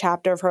means in the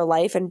chapter of her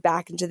life and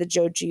back into the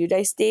Joe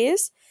Giudice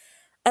days.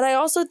 And I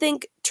also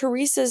think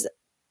Teresa's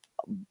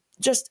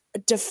just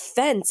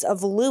defense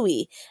of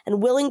Louis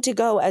and willing to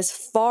go as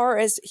far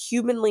as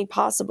humanly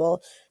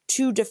possible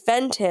to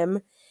defend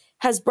him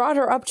has brought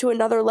her up to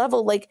another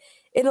level. Like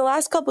in the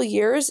last couple of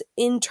years,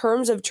 in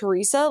terms of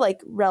Teresa, like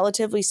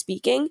relatively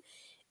speaking,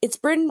 it's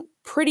been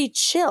pretty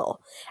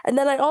chill. And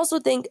then I also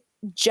think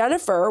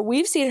Jennifer,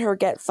 we've seen her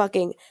get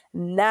fucking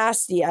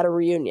nasty at a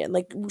reunion.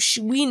 Like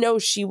we know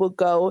she will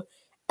go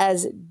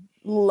as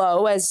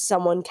low as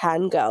someone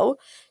can go.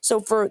 So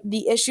for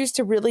the issues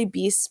to really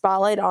be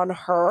spotlight on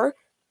her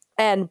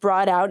and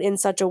brought out in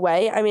such a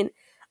way, I mean,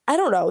 I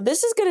don't know.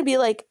 This is going to be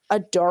like a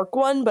dark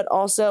one, but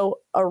also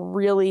a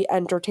really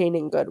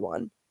entertaining good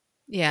one.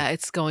 Yeah,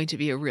 it's going to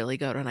be a really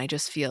good one. I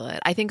just feel it.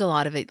 I think a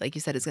lot of it, like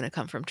you said, is going to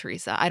come from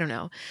Teresa. I don't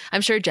know.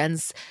 I'm sure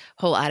Jen's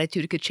whole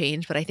attitude could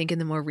change, but I think in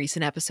the more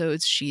recent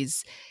episodes,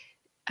 she's,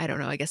 I don't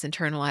know, I guess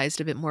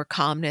internalized a bit more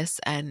calmness,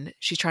 and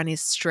she's trying to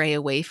stray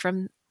away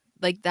from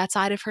like that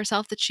side of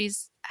herself that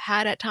she's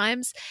had at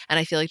times. And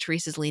I feel like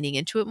Teresa's leaning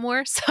into it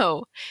more.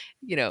 So,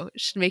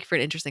 should make for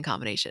an interesting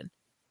combination.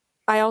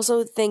 I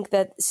also think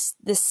that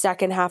the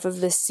second half of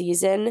this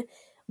season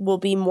will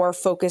be more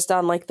focused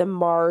on like the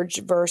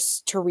Marge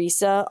versus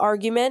Teresa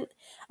argument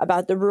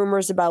about the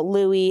rumors about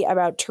Louis,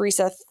 about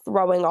Teresa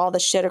throwing all the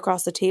shit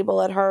across the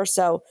table at her.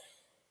 So,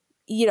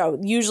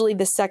 usually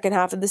the second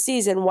half of the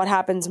season, what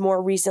happens more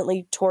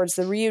recently towards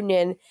the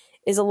reunion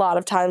is a lot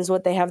of times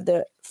what they have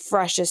the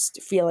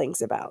freshest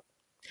feelings about.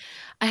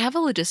 I have a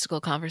logistical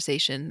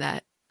conversation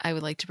that I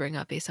would like to bring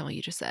up based on what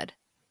you just said.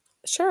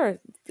 Sure.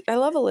 I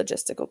love a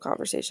logistical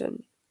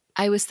conversation.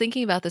 I was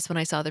thinking about this when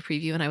I saw the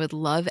preview, and I would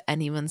love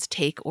anyone's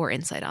take or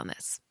insight on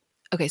this.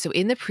 Okay, so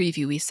in the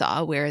preview we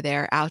saw where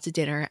they're out to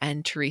dinner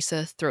and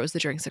Teresa throws the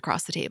drinks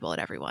across the table at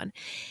everyone.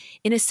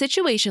 In a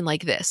situation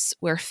like this,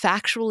 where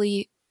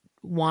factually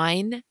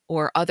wine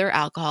or other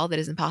alcohol that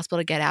is impossible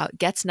to get out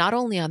gets not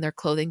only on their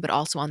clothing but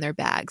also on their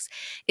bags,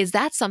 is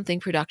that something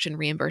production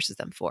reimburses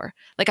them for?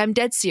 Like, I'm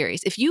dead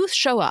serious. If you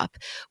show up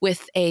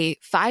with a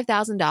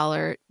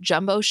 $5,000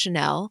 jumbo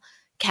Chanel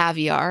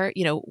caviar,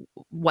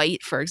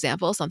 white, for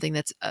example, something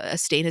that's a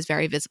stain is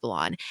very visible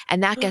on,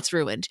 and that gets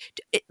ruined.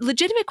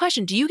 Legitimate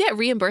question, do you get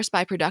reimbursed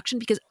by production?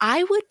 Because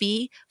I would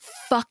be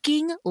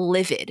fucking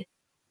livid.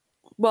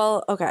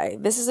 Well, okay,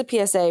 this is a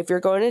PSA. If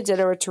you're going to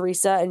dinner with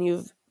Teresa and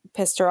you've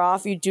pissed her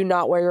off, you do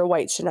not wear your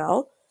white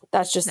Chanel.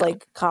 That's just No.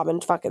 like common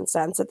fucking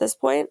sense at this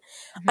point.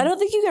 Mm-hmm. I don't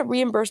think you get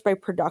reimbursed by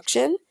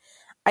production.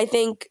 I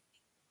think,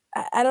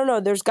 I don't know,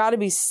 there's got to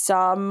be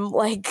some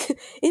like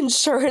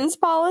insurance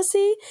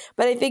policy,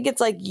 but I think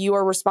it's like you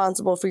are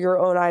responsible for your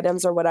own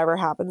items or whatever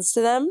happens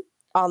to them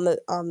on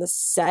the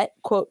set,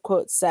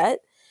 quote set.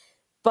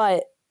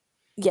 But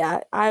yeah,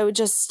 I would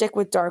just stick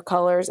with dark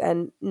colors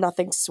and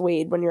nothing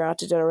suede when you're out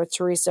to dinner with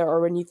Teresa, or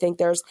when you think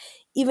there's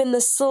even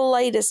the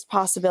slightest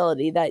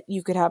possibility that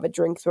you could have a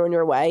drink thrown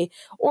your way,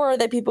 or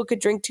that people could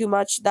drink too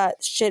much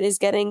that shit is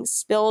getting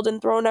spilled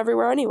and thrown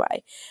everywhere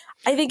anyway.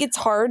 I think it's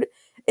hard.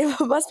 It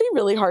must be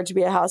really hard to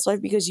be a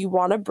housewife because you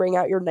want to bring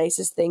out your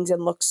nicest things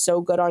and look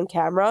so good on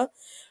camera,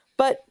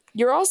 but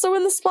you're also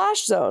in the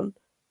splash zone.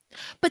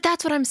 But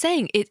that's what I'm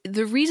saying.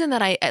 The reason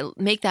that I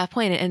make that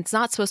point, and it's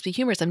not supposed to be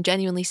humorous, I'm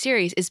genuinely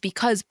serious, is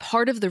because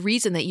part of the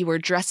reason that you were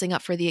dressing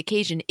up for the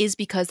occasion is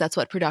because that's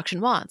what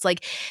production wants.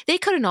 Like, they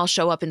couldn't all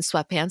show up in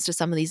sweatpants to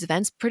some of these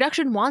events.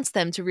 Production wants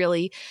them to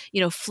really,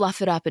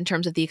 fluff it up in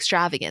terms of the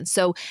extravagance.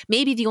 So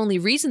maybe the only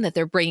reason that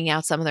they're bringing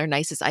out some of their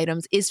nicest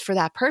items is for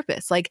that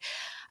purpose. Like,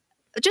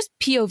 just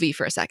POV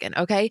for a second,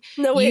 okay?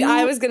 No, wait,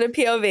 I was going to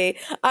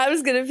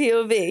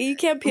POV. You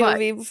can't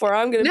POV before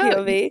I'm going to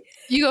POV.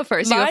 You go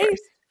first.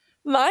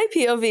 My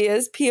POV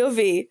is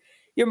POV.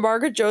 You're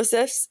Margaret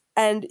Josephs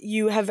and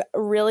you have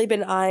really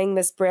been eyeing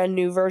this brand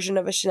new version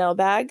of a Chanel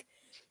bag.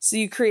 So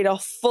you create a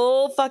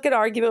full fucking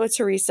argument with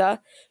Teresa.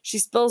 She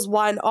spills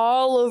wine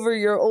all over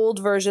your old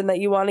version that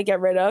you want to get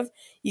rid of.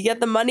 You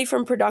get the money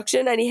from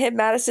production and you hit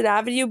Madison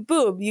Avenue.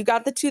 Boom, you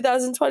got the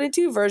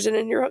 2022 version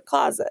in your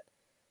closet.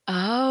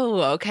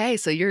 Oh, okay.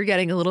 So you're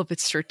getting a little bit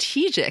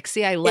strategic.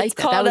 See, I like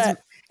that.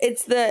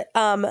 It's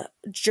the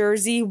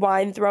Jersey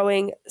wine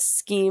throwing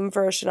scheme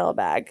for a Chanel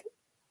bag.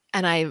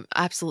 And I'm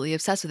absolutely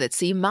obsessed with it.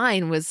 See,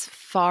 mine was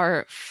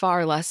far,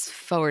 far less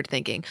forward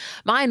thinking.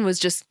 Mine was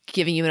just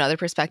giving you another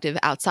perspective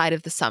outside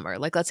of the summer.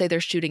 Like, let's say they're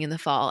shooting in the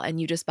fall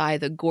and you just buy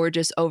the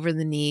gorgeous over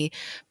the knee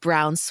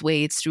brown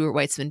suede Stuart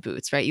Weitzman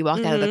boots, right? You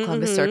walk out of the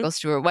Columbus Circle,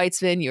 Stuart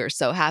Weitzman, you're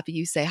so happy.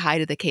 You say hi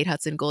to the Kate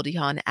Hudson Goldie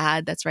Hawn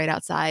ad that's right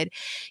outside.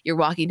 You're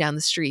walking down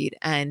the street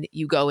and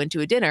you go into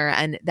a dinner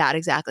and that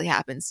exactly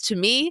happens. To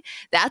me,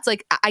 that's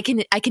like, I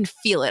can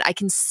feel it. I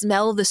can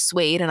smell the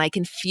suede and I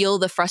can feel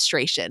the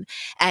frustration.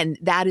 And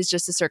that is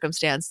just a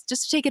circumstance,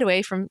 just to take it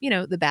away from,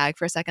 the bag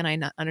for a second. I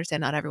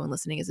understand not everyone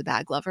listening is a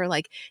bag lover.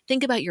 Like,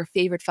 think about your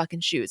favorite fucking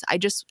shoes. I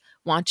just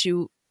want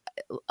to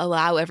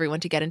allow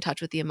everyone to get in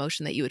touch with the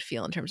emotion that you would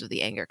feel in terms of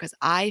the anger. Because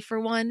I, for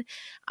one,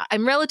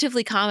 I'm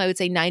relatively calm. I would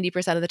say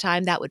 90% of the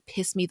time that would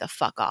piss me the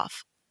fuck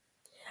off.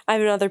 I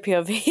have another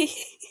POV.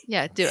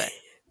 Yeah, do it.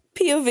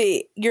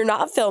 POV, you're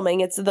not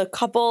filming. It's the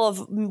couple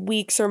of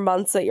weeks or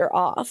months that you're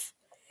off.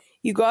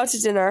 You go out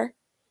to dinner,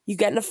 you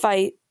get in a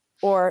fight,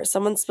 or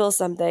someone spills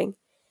something,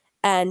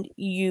 and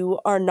you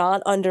are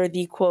not under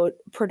the, quote,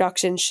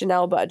 production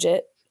Chanel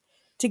budget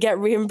to get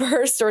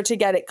reimbursed or to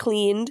get it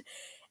cleaned.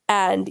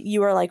 And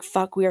you are like,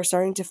 fuck, we are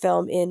starting to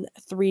film in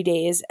 3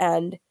 days,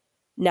 and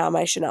now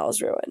my Chanel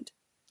is ruined.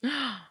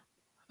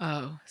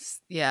 Oh,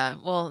 yeah.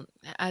 Well,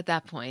 at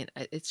that point,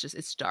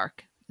 it's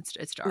dark.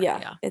 It's dark.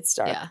 Yeah, it's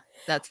dark.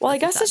 Yeah, I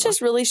guess this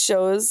just really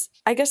shows.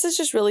 I guess this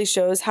just really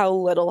shows how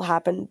little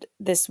happened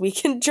this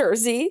week in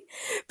Jersey,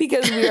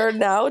 because we are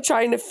now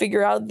trying to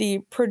figure out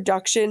the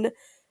production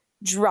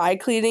dry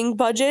cleaning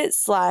budget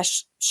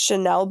 /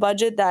 Chanel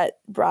budget that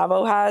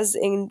Bravo has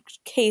in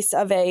case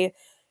of a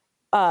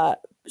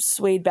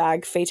suede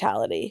bag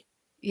fatality.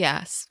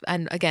 Yes,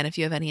 and again, if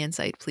you have any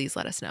insight, please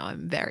let us know.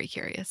 I'm very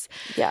curious.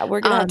 Yeah,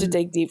 we're gonna have to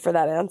dig deep for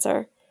that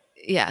answer.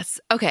 Yes.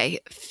 Okay.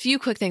 Few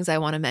quick things I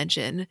want to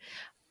mention.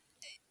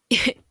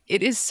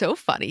 It is so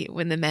funny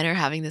when the men are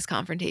having this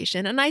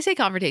confrontation, and I say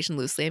confrontation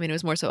loosely. I mean, it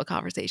was more so a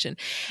conversation,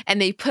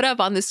 and they put up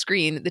on the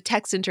screen the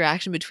text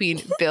interaction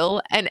between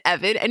Bill and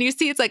Evan, and you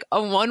see it's like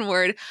a one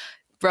word,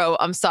 bro,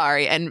 I'm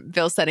sorry, and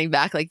Bill sending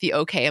back like the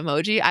okay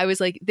emoji. I was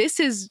like,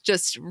 this is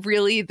just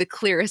really the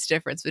clearest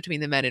difference between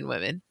the men and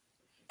women.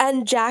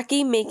 And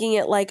Jackie making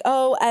it like,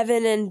 oh,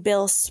 Evan and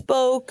Bill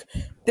spoke.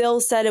 Bill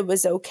said it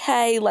was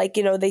okay. Like,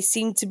 they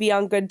seemed to be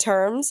on good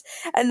terms.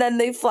 And then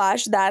they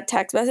flash that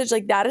text message.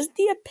 Like, that is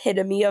the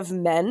epitome of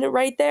men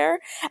right there.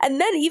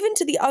 And then even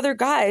to the other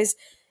guys,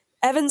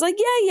 Evan's like,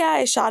 yeah,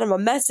 I shot him a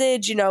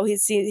message.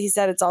 He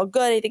said it's all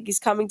good. I think he's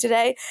coming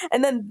today.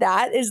 And then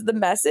that is the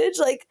message.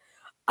 Like,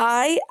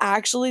 I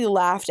actually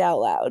laughed out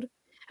loud.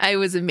 It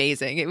was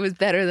amazing. It was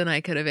better than I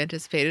could have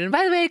anticipated. And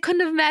by the way, I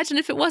couldn't have imagined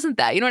if it wasn't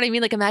that. You know what I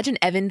mean? Like, imagine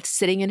Evan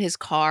sitting in his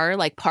car,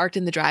 like parked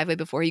in the driveway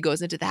before he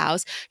goes into the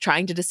house,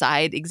 trying to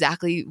decide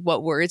exactly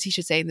what words he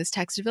should say in this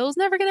text to Bill. It was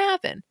never going to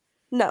happen.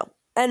 No.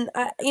 And,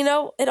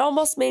 it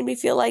almost made me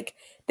feel like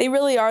they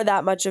really are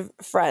that much of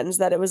friends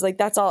that it was like,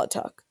 that's all it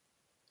took.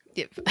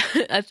 Yep.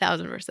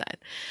 1,000%.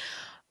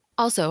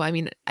 Also, I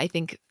mean, I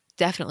think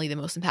definitely the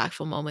most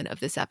impactful moment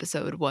of this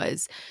episode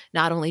was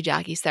not only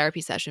Jackie's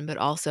therapy session, but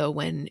also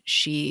when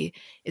she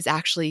is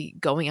actually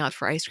going out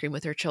for ice cream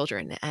with her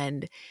children.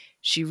 And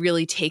she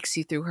really takes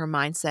you through her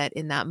mindset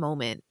in that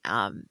moment.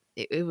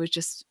 It was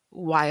just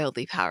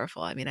wildly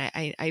powerful. I mean,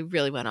 I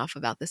really went off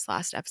about this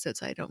last episode,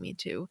 so I don't mean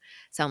to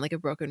sound like a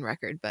broken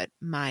record, but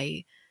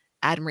my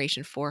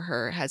admiration for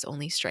her has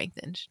only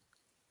strengthened.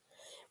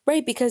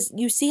 Right, because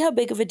you see how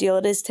big of a deal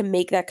it is to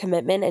make that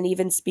commitment and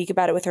even speak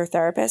about it with her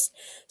therapist.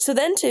 So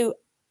then to,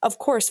 of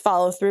course,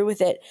 follow through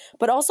with it,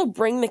 but also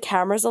bring the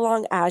cameras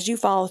along as you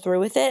follow through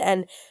with it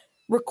and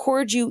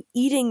record you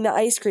eating the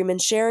ice cream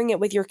and sharing it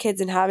with your kids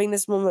and having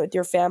this moment with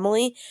your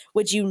family,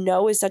 which you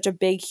know is such a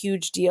big,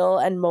 huge deal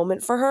and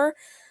moment for her.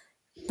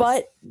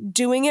 But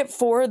doing it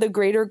for the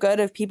greater good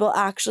of people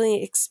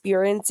actually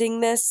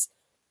experiencing this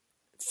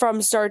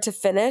from start to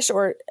finish,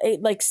 or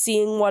like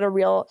seeing what a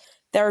real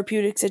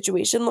therapeutic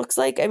situation looks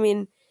like. I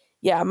mean,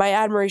 yeah, my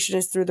admiration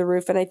is through the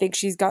roof. And I think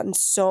she's gotten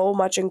so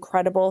much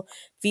incredible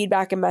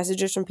feedback and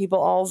messages from people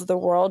all over the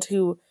world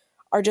who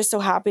are just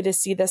so happy to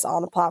see this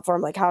on a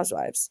platform like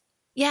Housewives.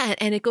 Yeah,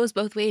 and it goes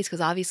both ways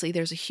because obviously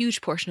there's a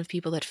huge portion of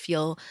people that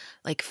feel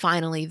like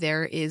finally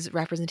there is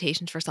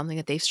representation for something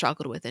that they've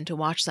struggled with, and to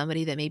watch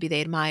somebody that maybe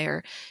they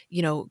admire,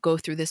 go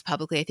through this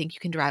publicly, I think you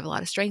can derive a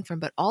lot of strength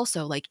from. But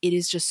also, like, it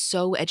is just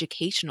so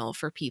educational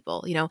for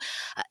people.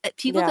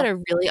 People that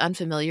are really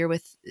unfamiliar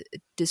with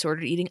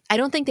disordered eating, I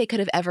don't think they could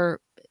have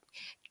ever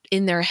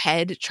in their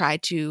head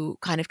tried to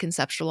kind of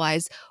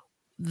conceptualize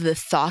the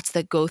thoughts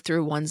that go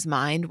through one's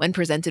mind when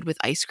presented with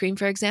ice cream,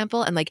 for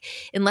example. And like,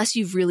 unless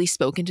you've really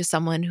spoken to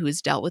someone who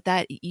has dealt with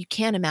that, you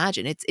can't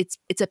imagine. It's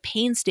a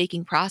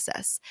painstaking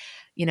process,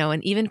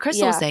 and even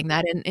Crystal was saying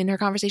that in her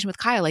conversation with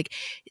Kyle, like,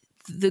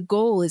 the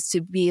goal is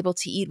to be able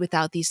to eat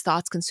without these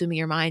thoughts consuming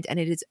your mind. And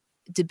it is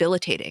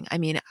debilitating. I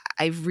mean,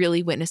 I've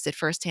really witnessed it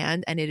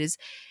firsthand, and it is,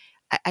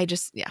 I'm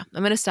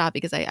going to stop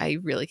because I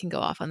really can go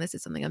off on this.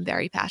 It's something I'm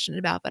very passionate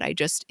about, but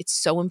it's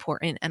so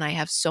important, and I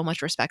have so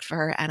much respect for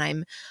her. And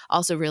I'm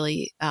also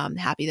really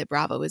happy that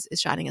Bravo is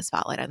shining a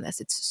spotlight on this.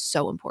 It's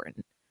so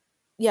important.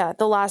 Yeah.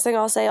 The last thing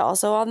I'll say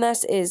also on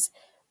this is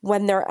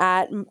when they're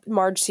at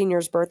Marge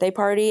Sr.'s birthday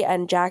party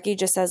and Jackie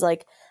just says,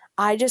 like,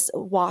 I just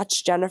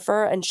watch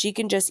Jennifer and she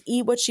can just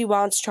eat what she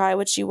wants, try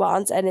what she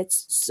wants. And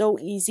it's so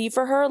easy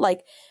for her.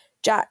 Like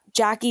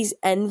Jackie's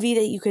envy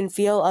that you can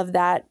feel of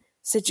that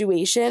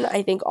situation,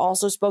 I think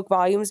also spoke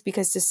volumes,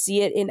 because to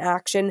see it in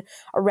action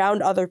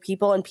around other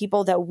people and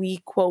people that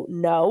we quote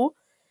know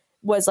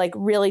was like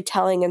really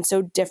telling and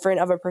so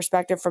different of a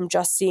perspective from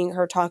just seeing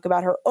her talk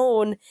about her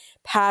own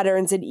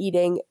patterns in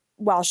eating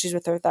while she's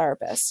with her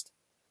therapist.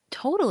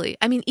 Totally.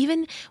 I mean,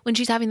 even when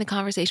she's having the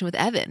conversation with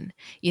Evan,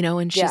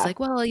 and she's like,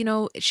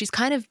 well, she's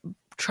kind of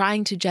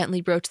trying to gently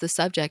broach the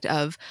subject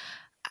of,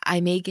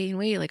 I may gain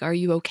weight. Like, are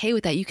you okay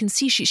with that? You can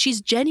see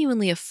she's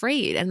genuinely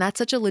afraid. And that's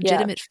such a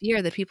legitimate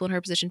fear that people in her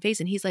position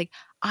face. And he's like,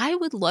 I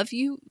would love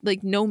you,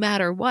 like, no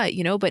matter what,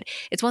 but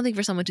it's one thing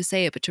for someone to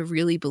say it, but to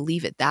really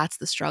believe it, that's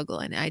the struggle.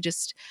 And I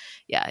just,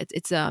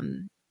 it's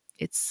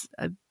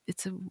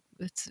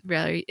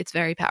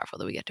very powerful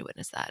that we get to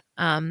witness that.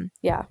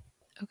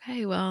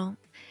 Okay. Well,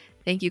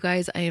 thank you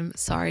guys. I am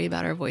sorry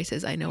about our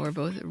voices. I know we're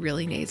both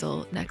really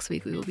nasal. Next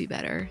week we will be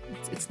better.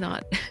 It's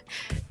not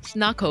it's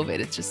not COVID.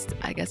 It's just,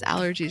 I guess,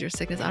 allergies or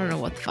sickness. I don't know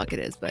what the fuck it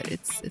is, but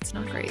it's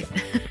not great.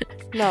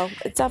 No,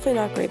 it's definitely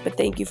not great, but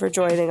thank you for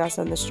joining us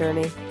on this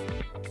journey.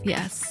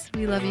 Yes,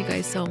 we love you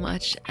guys so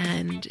much.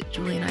 And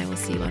Julie and I will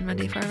see you on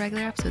Monday for our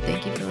regular episode.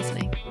 Thank you for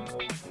listening.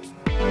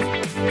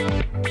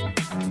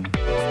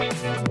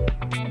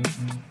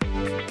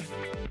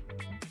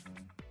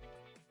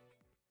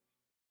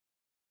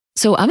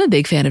 So I'm a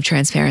big fan of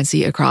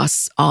transparency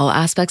across all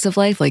aspects of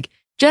life. Like,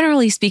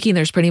 generally speaking,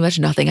 there's pretty much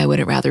nothing I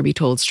wouldn't rather be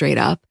told straight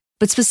up.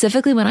 But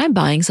specifically when I'm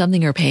buying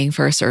something or paying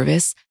for a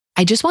service,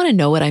 I just want to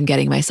know what I'm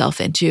getting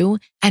myself into.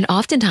 And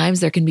oftentimes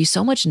there can be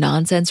so much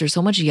nonsense or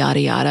so much yada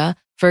yada.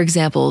 For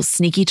example,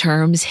 sneaky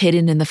terms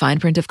hidden in the fine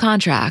print of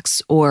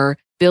contracts, or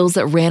bills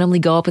that randomly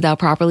go up without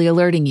properly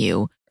alerting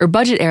you, or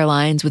budget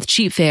airlines with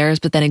cheap fares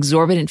but then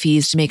exorbitant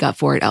fees to make up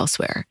for it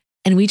elsewhere.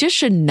 And we just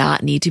should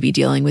not need to be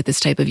dealing with this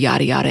type of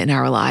yada yada in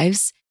our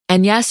lives.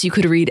 And yes, you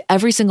could read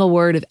every single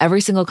word of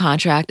every single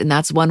contract, and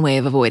that's one way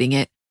of avoiding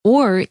it.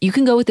 Or you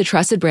can go with the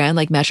trusted brand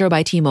like Metro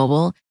by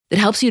T-Mobile that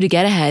helps you to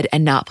get ahead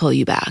and not pull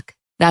you back.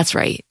 That's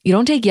right. You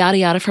don't take yada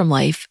yada from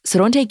life, so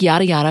don't take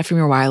yada yada from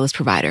your wireless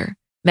provider.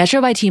 Metro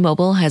by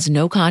T-Mobile has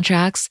no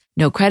contracts,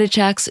 no credit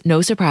checks,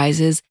 no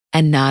surprises,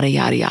 and nada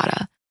yada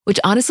yada, which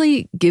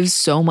honestly gives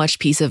so much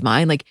peace of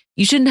mind. Like,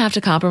 you shouldn't have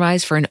to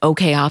compromise for an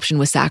okay option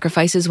with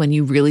sacrifices when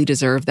you really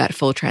deserve that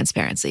full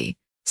transparency.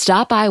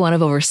 Stop by one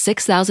of over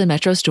 6,000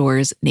 Metro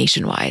stores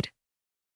nationwide.